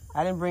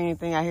 I didn't bring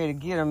anything out here to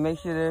get them. Make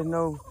sure there's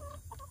no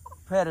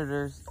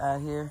predators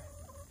out here.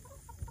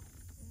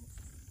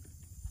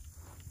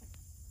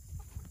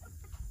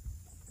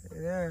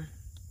 There are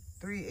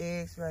 3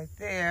 eggs right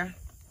there.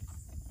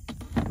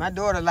 My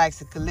daughter likes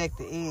to collect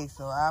the eggs,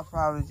 so I'll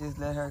probably just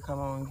let her come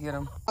on and get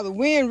them. The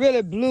wind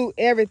really blew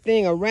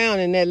everything around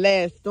in that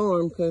last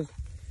storm because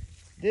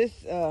this,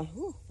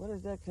 what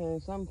is that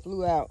kind? Something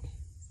flew out.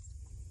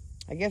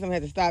 I guess I'm gonna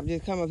have to stop,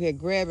 just come up here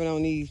grabbing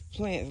on these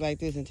plants like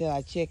this until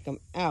I check them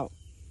out.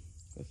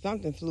 But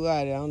something flew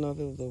out of there. I don't know if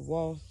it was a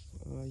wasp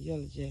or a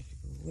yellow jacket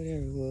or whatever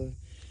it was.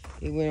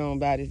 It went on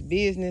about its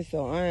business,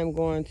 so I am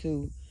going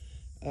to,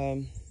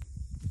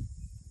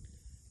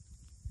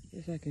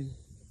 if I can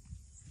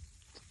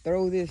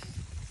throw this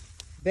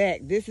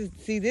back. This is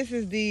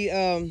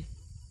the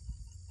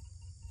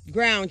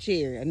ground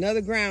cherry,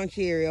 another ground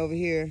cherry over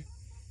here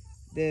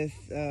that's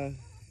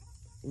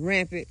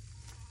rampant.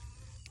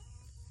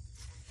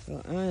 So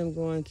I am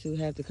going to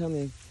have to come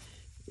and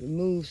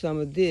remove some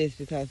of this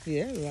because, see,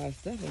 there's a lot of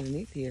stuff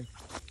underneath here.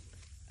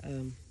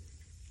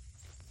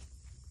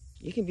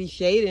 It can be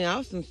shading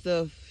off some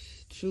stuff,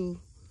 true,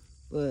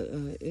 but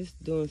it's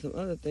doing some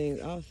other things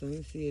also.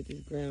 Let's see if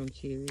this ground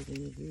cherry is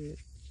any good.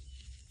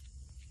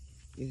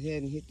 It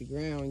hadn't hit the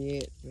ground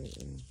yet, but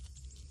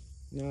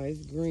no,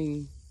 it's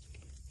green.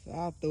 So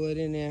I'll throw it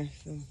in there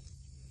so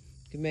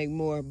to make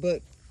more.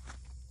 But,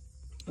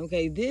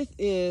 okay, these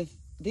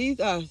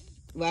are,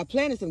 well, I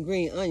planted some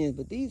green onions,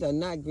 but these are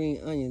not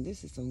green onions.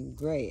 This is some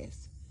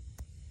grass.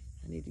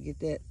 I need to get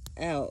that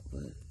out,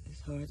 but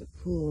it's hard to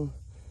pull.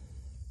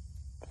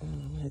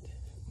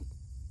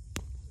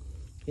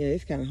 Yeah,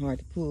 it's kind of hard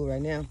to pull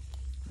right now.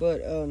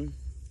 But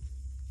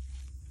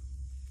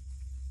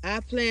I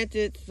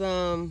planted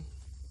some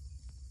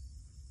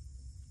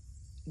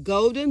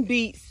golden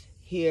beets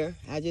here.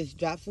 I just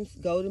dropped some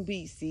golden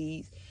beet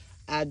seeds.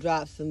 I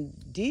dropped some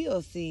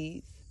dill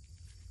seeds.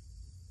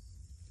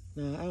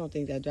 No, I don't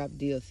think I dropped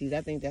dill seeds.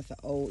 I think that's an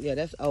old, yeah,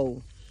 that's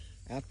old.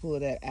 I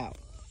pulled that out.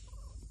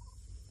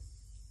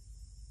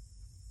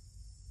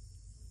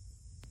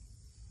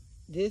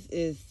 This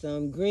is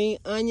some green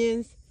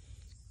onions.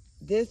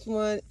 This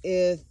one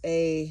is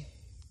a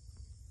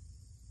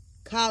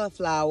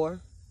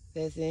cauliflower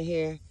that's in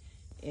here.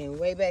 And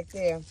way back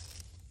there,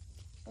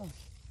 oh,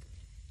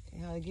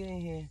 can't hardly get in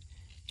here.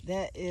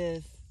 That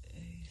is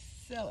a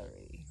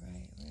celery,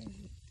 right? Where is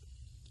it?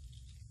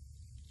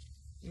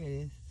 Here it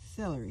is.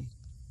 Celery.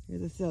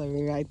 There's a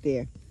celery right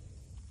there.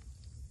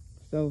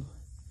 So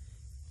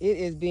it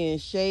is being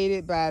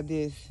shaded by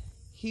this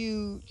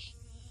huge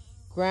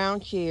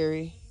ground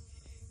cherry.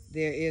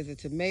 There is a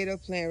tomato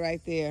plant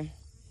right there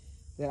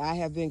that I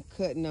have been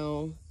cutting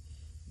on.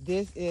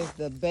 This is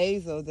the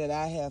basil that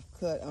I have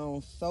cut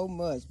on so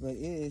much, but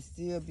it is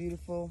still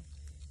beautiful.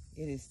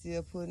 It is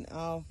still putting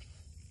off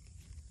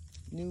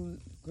new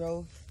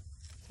growth.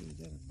 See, is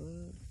that a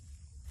bug?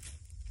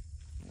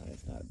 No,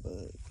 that's not a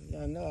bug.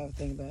 Y'all know I was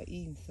thinking about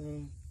eating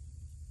some.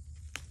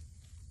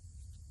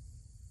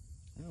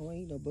 I don't want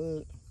to eat no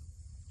bug.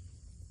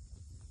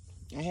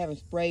 I haven't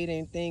sprayed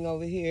anything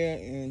over here,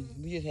 and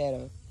we just had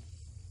a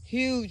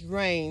huge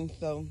rain,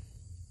 so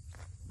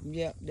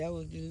yep, that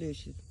was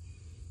delicious.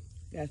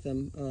 Got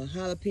some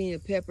jalapeno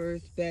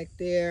peppers back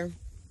there.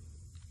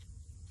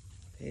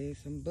 Okay,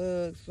 some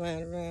bugs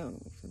flying around,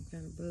 some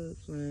kind of bugs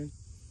flying.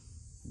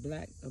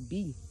 A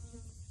bee.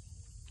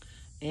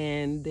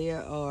 And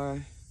there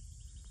are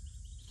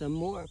some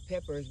more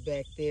peppers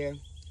back there.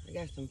 I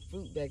got some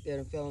fruit back there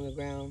that fell on the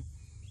ground.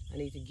 I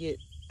need to get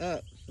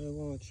up so it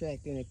won't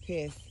attract any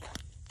pests.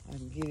 I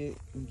can get it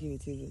and give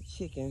it to the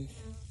chickens.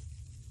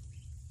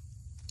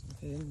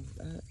 Okay,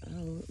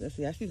 let's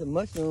see, I see some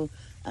mushroom.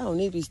 I don't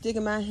need to be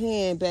sticking my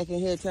hand back in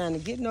here trying to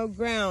get no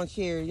ground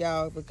cherry,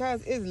 y'all,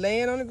 because it's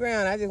laying on the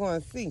ground. I just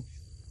want to see.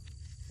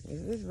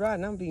 Is this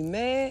rotten? I'm gonna be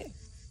mad.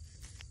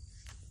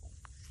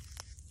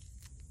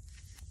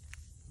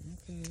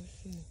 Okay, let's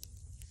see.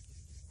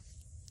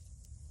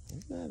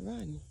 It's not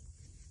rotten.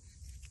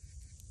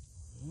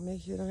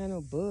 Make sure it don't have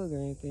no bug or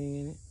anything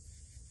in it.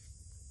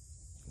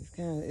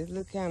 It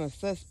looks kind of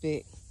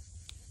suspect.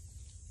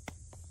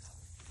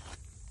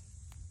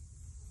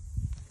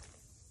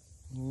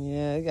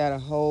 Yeah, it got a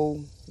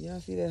hole. Y'all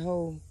see that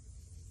hole?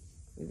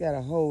 It got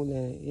a hole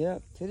in it.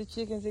 Yep, to the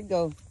chickens it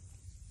go.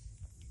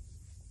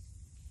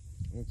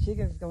 And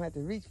chickens gonna have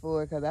to reach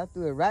for it because I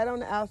threw it right on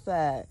the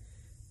outside.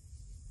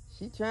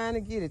 She trying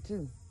to get it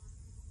too.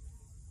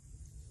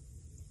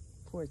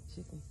 Poor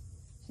chicken.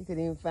 She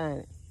couldn't even find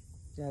it.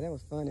 Yeah, that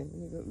was funny.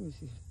 Let me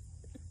see.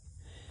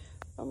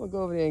 I'm gonna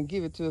go over there and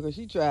give it to her because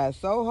she tried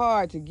so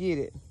hard to get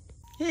it.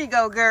 Here you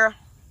go, girl.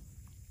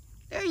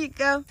 There you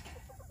go.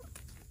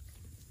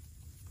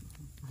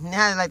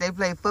 Now it's like they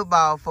play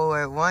football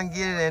for it. One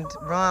get it and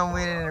run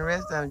with it and the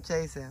rest of them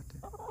chase after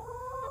it.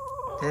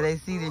 Till they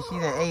see that she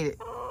done ate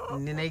it.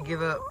 And then they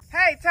give up.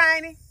 Hey,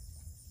 Tiny.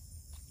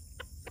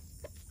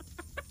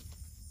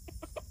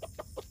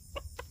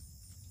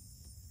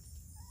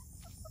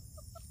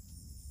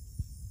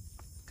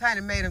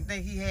 Tiny made him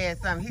think he had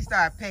something. He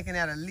started pecking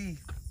at a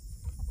leaf.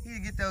 He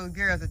get those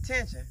girls'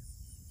 attention.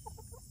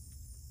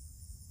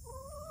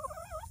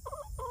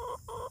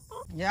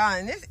 Y'all,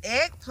 and this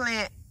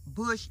eggplant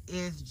bush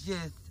is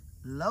just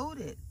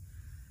loaded.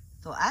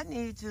 So I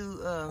need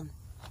to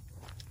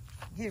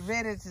get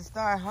ready to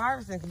start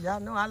harvesting because y'all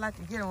know I like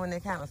to get them when they're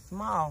kind of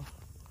small.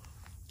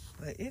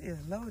 But it is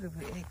loaded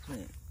with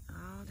eggplant.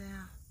 All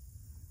down.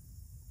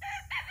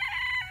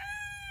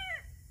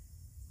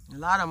 A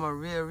lot of them are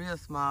real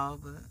small,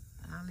 but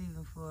I'll leave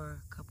them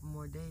for a couple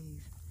more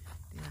days.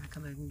 Then I'll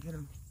come back and get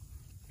them.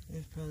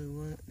 There's probably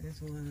one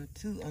or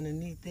two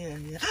underneath there.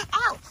 Yeah.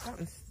 Ow!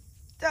 Something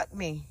stuck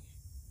me.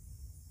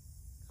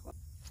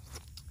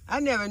 I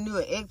never knew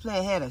an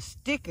eggplant had a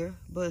sticker,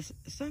 but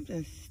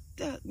something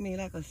stuck me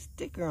like a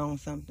sticker on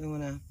something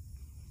when I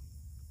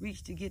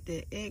reached to get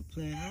that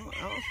eggplant. I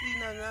don't see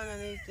nothing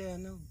underneath there.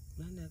 No,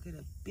 nothing that could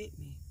have bit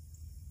me.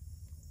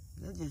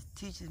 That just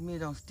teaches me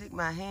don't stick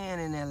my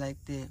hand in there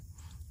like that.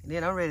 And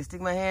then I'm ready to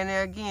stick my hand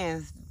there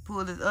again,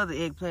 pull this other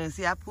eggplant.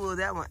 See, I pulled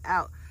that one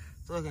out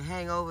so it can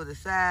hang over the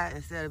side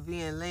instead of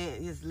being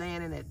just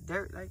laying in that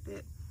dirt like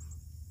that.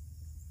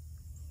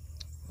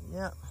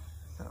 Yep,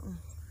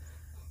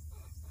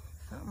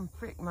 something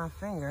pricked my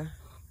finger.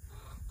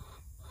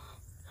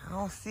 I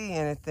don't see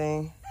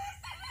anything.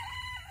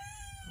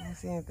 I don't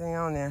see anything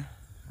on there.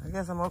 I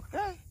guess I'm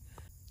okay.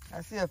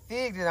 I see a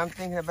fig that I'm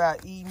thinking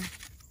about eating.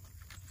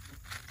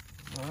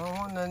 I don't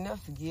want nothing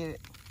else to get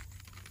it.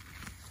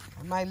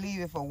 I might leave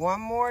it for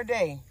one more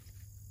day.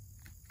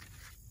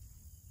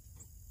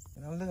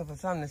 But I'm looking for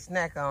something to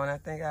snack on. I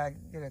think I'll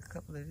get a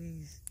couple of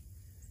these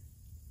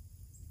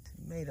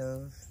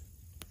tomatoes.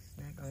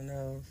 Snack on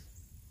those.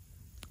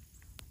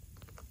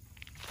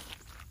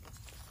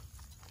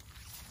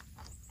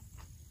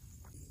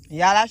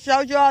 Y'all, I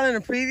showed y'all in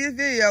the previous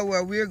video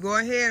where we're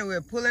going ahead and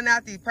we're pulling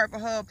out these purple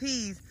hull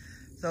peas.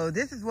 So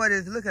this is what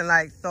it's looking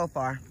like so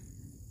far.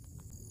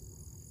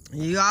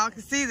 You all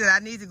can see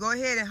that I need to go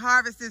ahead and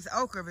harvest this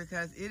okra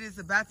because it is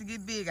about to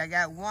get big. I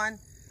got one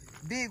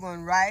big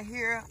one right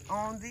here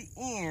on the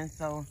end.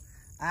 So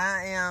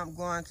I am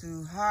going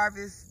to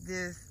harvest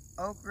this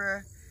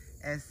okra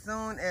as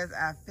soon as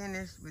I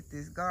finish with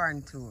this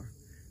garden tour.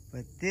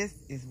 But this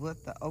is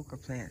what the okra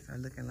plants are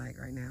looking like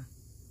right now.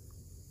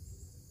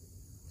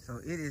 So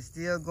it is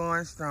still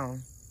going strong.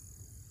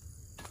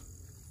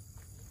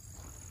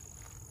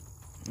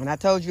 And I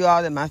told you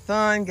all that my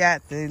son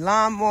got the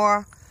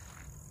lawnmower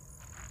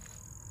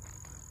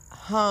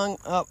hung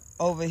up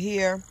over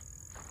here.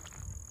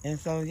 And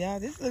so, y'all,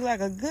 this looks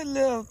like a good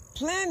little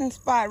planting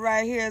spot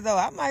right here, though.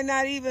 I might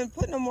not even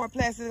put no more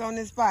plastic on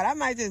this spot. I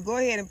might just go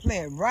ahead and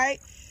plant right.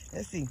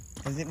 Let's see.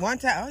 Because at one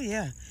time, oh,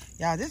 yeah.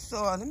 Y'all, this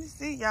soil, let me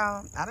see,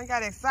 y'all. I done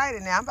got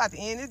excited now. I'm about to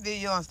end this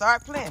video and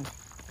start planting.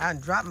 I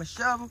done dropped my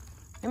shovel.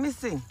 Let me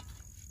see.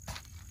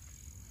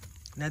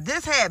 Now,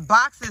 this had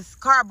boxes,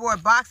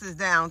 cardboard boxes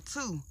down,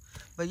 too.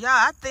 But, y'all,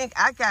 I think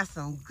I got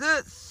some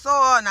good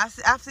soil. And I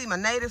see my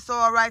native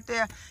soil right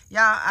there.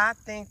 Y'all, I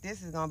think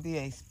this is going to be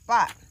a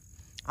spot.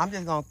 I'm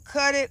just going to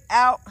cut it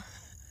out.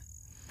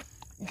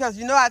 Because,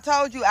 you know, I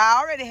told you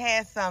I already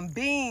had some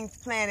beans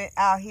planted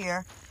out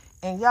here.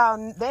 And,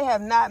 y'all, they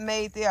have not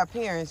made their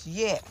appearance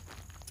yet.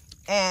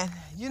 And,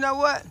 you know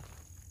what?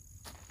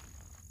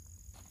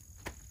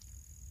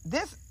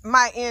 This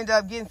might end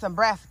up getting some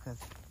brassicas.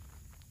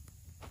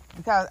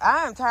 Because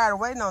I am tired of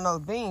waiting on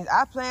those beans.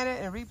 I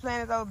planted and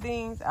replanted those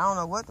beans. I don't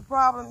know what the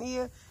problem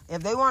is.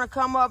 If they want to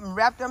come up and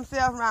wrap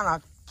themselves around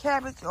a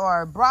cabbage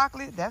or a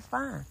broccoli, that's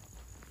fine.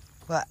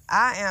 But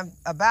I am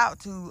about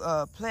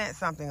to plant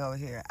something over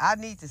here. I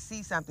need to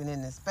see something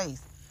in this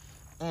space.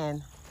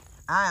 And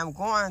I am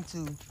going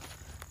to,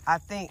 I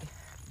think,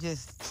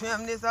 just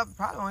trim this up.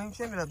 Probably won't even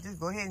trim it up. Just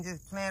go ahead and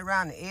just plant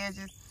around the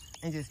edges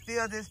and just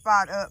fill this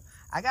spot up.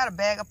 I got a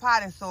bag of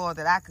potting soil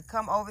that I could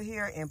come over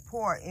here and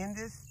pour in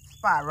this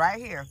spot right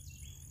here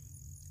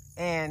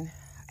and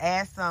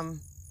add some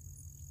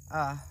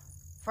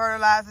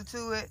fertilizer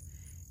to it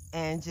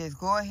and just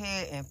go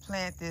ahead and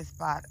plant this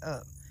spot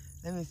up.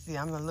 Let me see.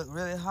 I'm going to look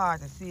really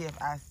hard to see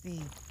if I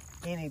see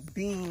any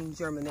bean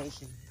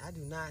germination. I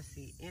do not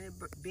see any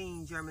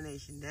bean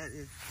germination. That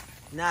is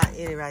not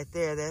any right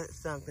there. That's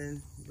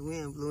something the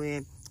wind blew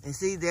in. And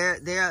see,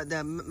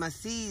 my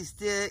seeds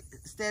still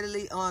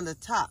steadily on the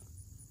top.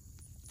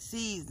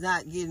 Seeds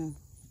not getting,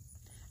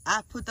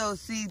 I put those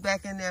seeds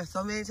back in there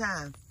so many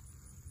times.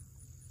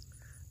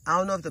 I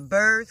don't know if the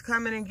birds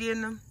coming and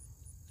getting them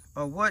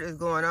or what is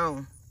going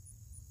on.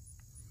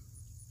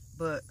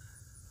 But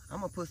I'm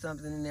going to put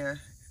something in there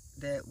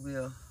that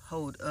will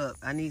hold up.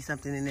 I need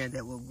something in there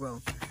that will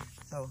grow.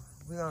 So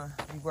we're going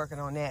to be working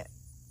on that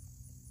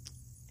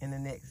in the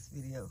next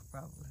video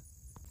probably.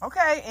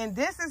 Okay, and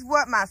this is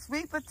what my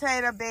sweet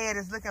potato bed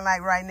is looking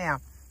like right now.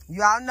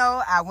 You all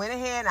know I went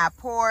ahead and I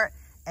poured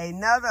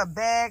another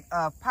bag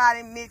of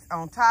potting mix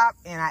on top,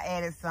 and I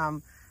added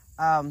some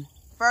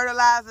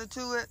fertilizer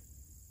to it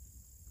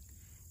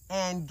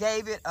and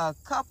gave it a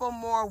couple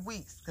more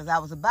weeks because I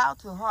was about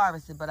to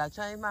harvest it, but I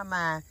changed my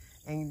mind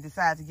and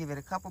decided to give it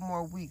a couple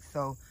more weeks.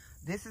 So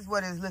this is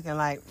what it's looking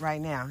like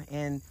right now.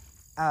 And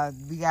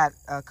we got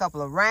a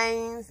couple of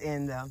rains,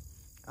 and the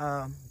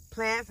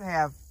plants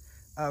have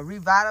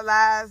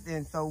revitalized,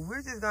 and so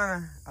we're just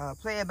gonna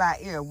play it by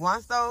ear.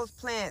 Once those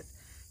plants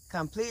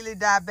completely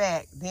die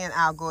back, then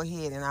I'll go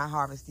ahead and I'll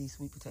harvest these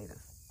sweet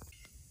potatoes.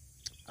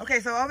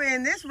 Okay, so over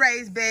in this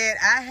raised bed,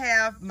 I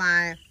have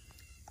my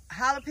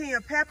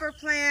jalapeno pepper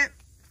plant,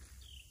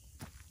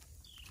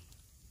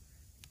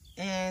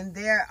 and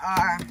there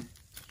are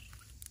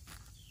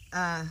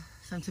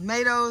some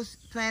tomatoes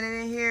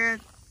planted in here.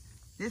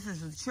 This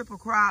is a triple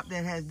crop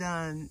that has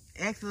done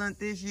excellent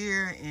this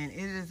year, and it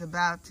is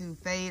about to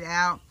fade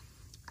out.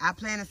 I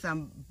planted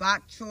some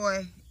bok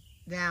choy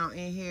down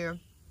in here,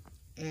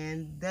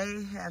 and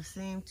they have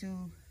seemed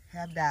to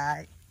have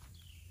died.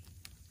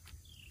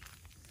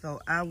 So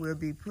I will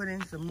be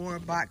putting some more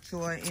bok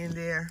choy in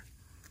there.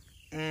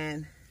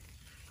 And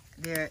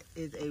there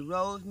is a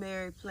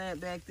rosemary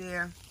plant back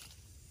there.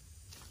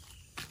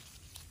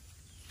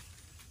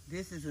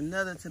 This is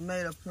another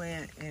tomato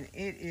plant, and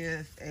it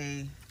is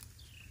a,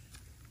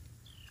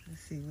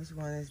 let's see, which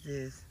one is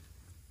this?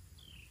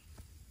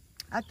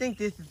 I think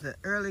this is the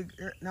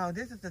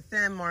this is the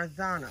San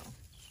Marzano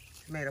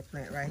tomato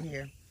plant right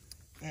here.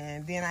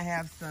 And then I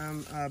have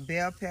some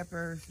bell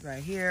peppers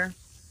right here.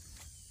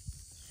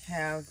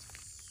 Have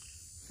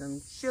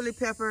some chili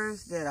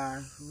peppers that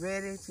are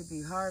ready to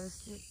be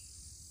harvested.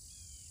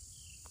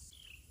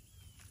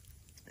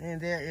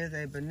 And there is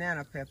a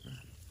banana pepper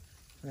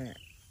plant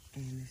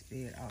in this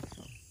bed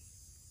also.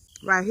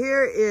 Right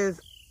here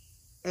is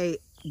a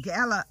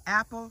gala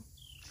apple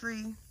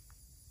tree.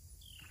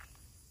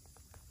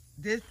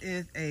 This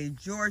is a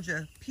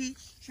Georgia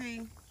peach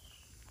tree.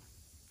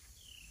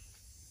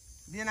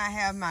 Then I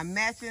have my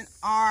matching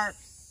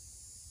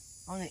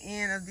arbs on the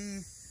end of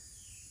this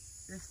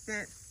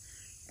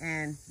fence,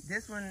 and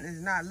this one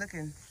is not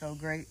looking so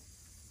great.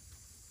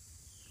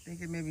 I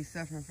think it may be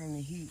suffering from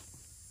the heat.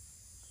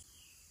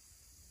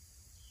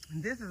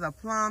 And this is a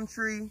plum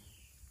tree.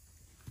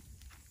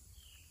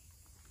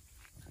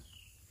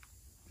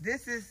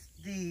 This is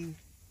the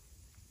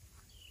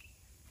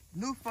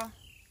loofah,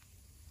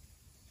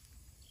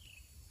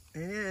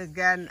 and it has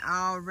gotten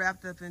all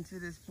wrapped up into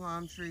this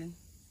plum tree.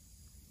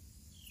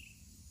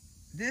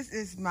 This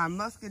is my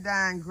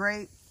muscadine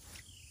grape,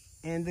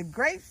 and the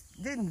grapes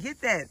didn't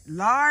get that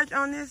large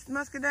on this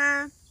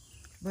muscadine,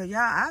 but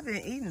y'all, I've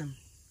been eating them,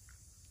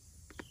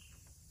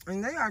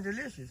 and they are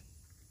delicious.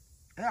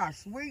 They are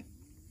sweet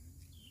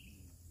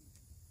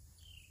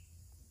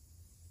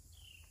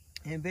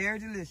and very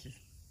delicious.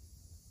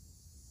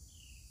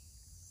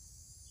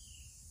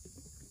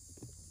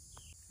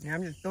 Now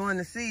I'm just throwing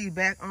the seed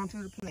back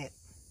onto the plant.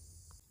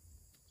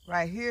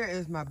 Right here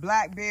is my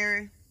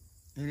blackberry,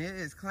 and it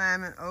is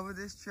climbing over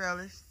this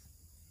trellis.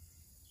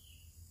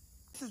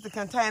 This is the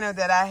container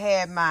that I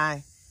had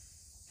my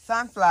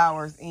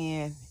sunflowers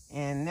in,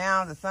 and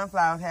now the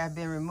sunflowers have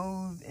been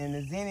removed, and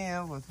the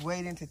zinnia was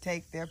waiting to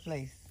take their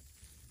place.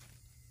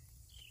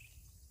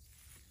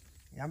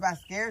 I'm about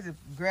scared to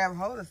grab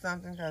hold of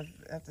something because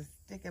after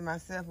sticking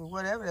myself with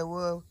whatever it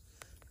was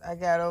I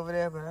got over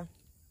there, but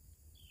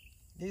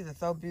these are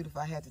so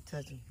beautiful, I had to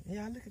touch them.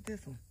 Yeah, look at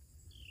this one.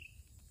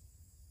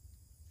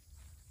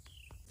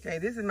 Okay,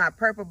 this is my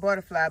purple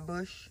butterfly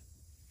bush.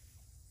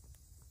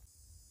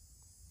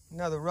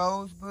 Another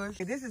rose bush.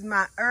 Okay, this is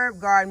my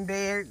herb garden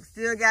bed.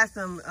 Still got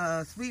some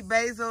sweet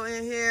basil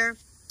in here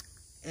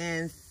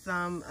and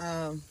some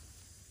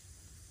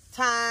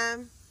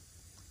thyme.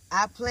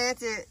 I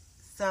planted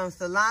some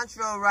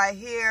cilantro right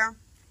here.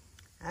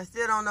 I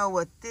still don't know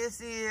what this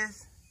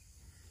is.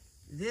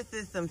 This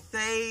is some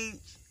sage.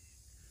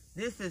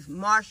 This is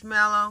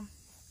marshmallow.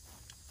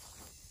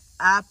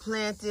 I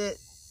planted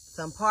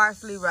some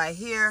parsley right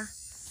here,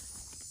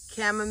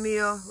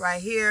 chamomile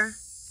right here.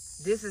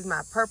 This is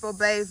my purple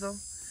basil.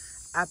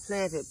 I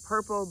planted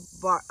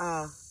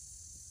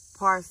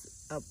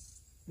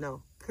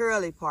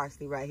curly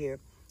parsley right here,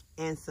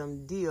 and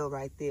some dill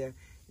right there.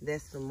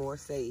 That's some more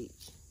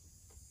sage.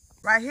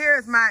 Right here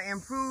is my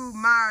improved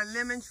Meyer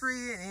lemon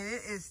tree, and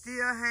it is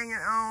still hanging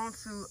on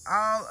to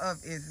all of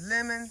its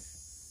lemons.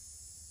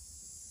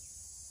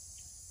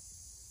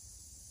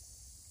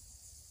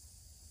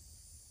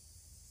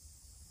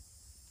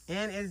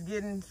 And it's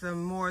getting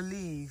some more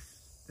leaves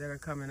that are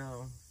coming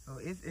on. So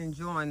it's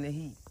enjoying the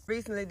heat.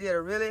 Recently did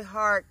a really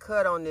hard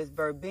cut on this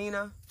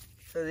verbena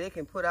so that it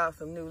can put out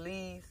some new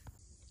leaves.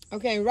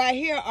 Okay, right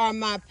here are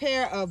my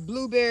pair of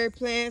blueberry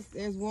plants.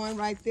 There's one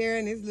right there,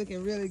 and it's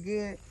looking really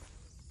good.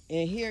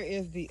 And here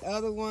is the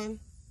other one.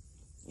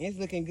 It's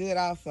looking good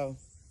also.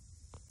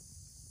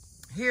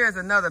 Here's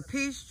another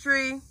peach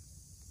tree.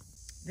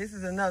 This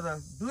is another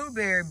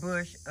blueberry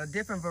bush, a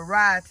different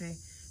variety.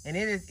 And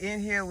it is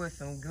in here with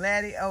some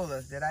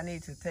gladiolas that I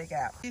need to take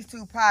out. These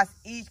two pots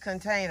each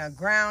contain a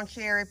ground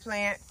cherry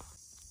plant.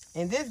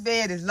 And this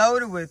bed is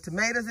loaded with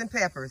tomatoes and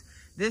peppers.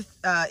 This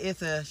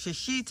is a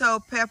shishito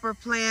pepper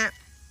plant.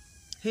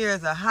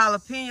 Here's a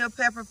jalapeno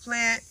pepper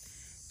plant.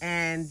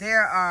 And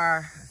there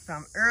are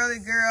some early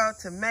girl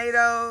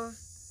tomatoes.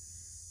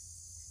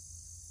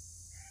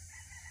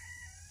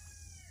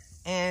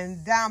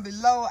 And down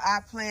below I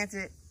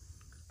planted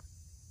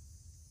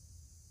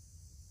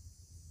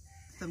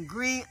some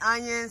green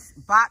onions,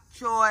 bok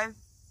choy,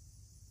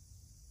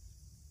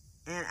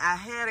 and I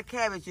had a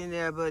cabbage in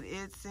there, but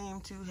it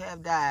seemed to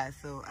have died,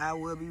 so I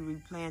will be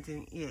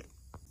replanting it.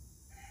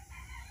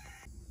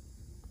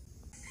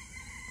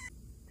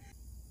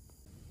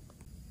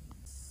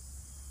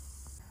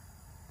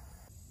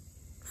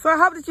 So I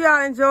hope that you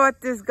all enjoyed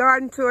this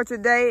garden tour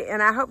today,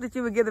 and I hope that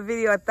you would give the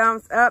video a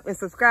thumbs up and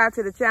subscribe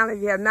to the channel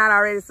if you have not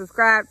already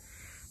subscribed.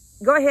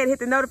 Go ahead and hit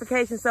the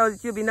notification so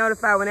that you'll be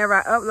notified whenever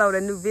I upload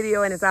a new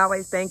video. And as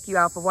always, thank you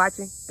all for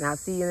watching, and I'll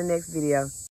see you in the next video.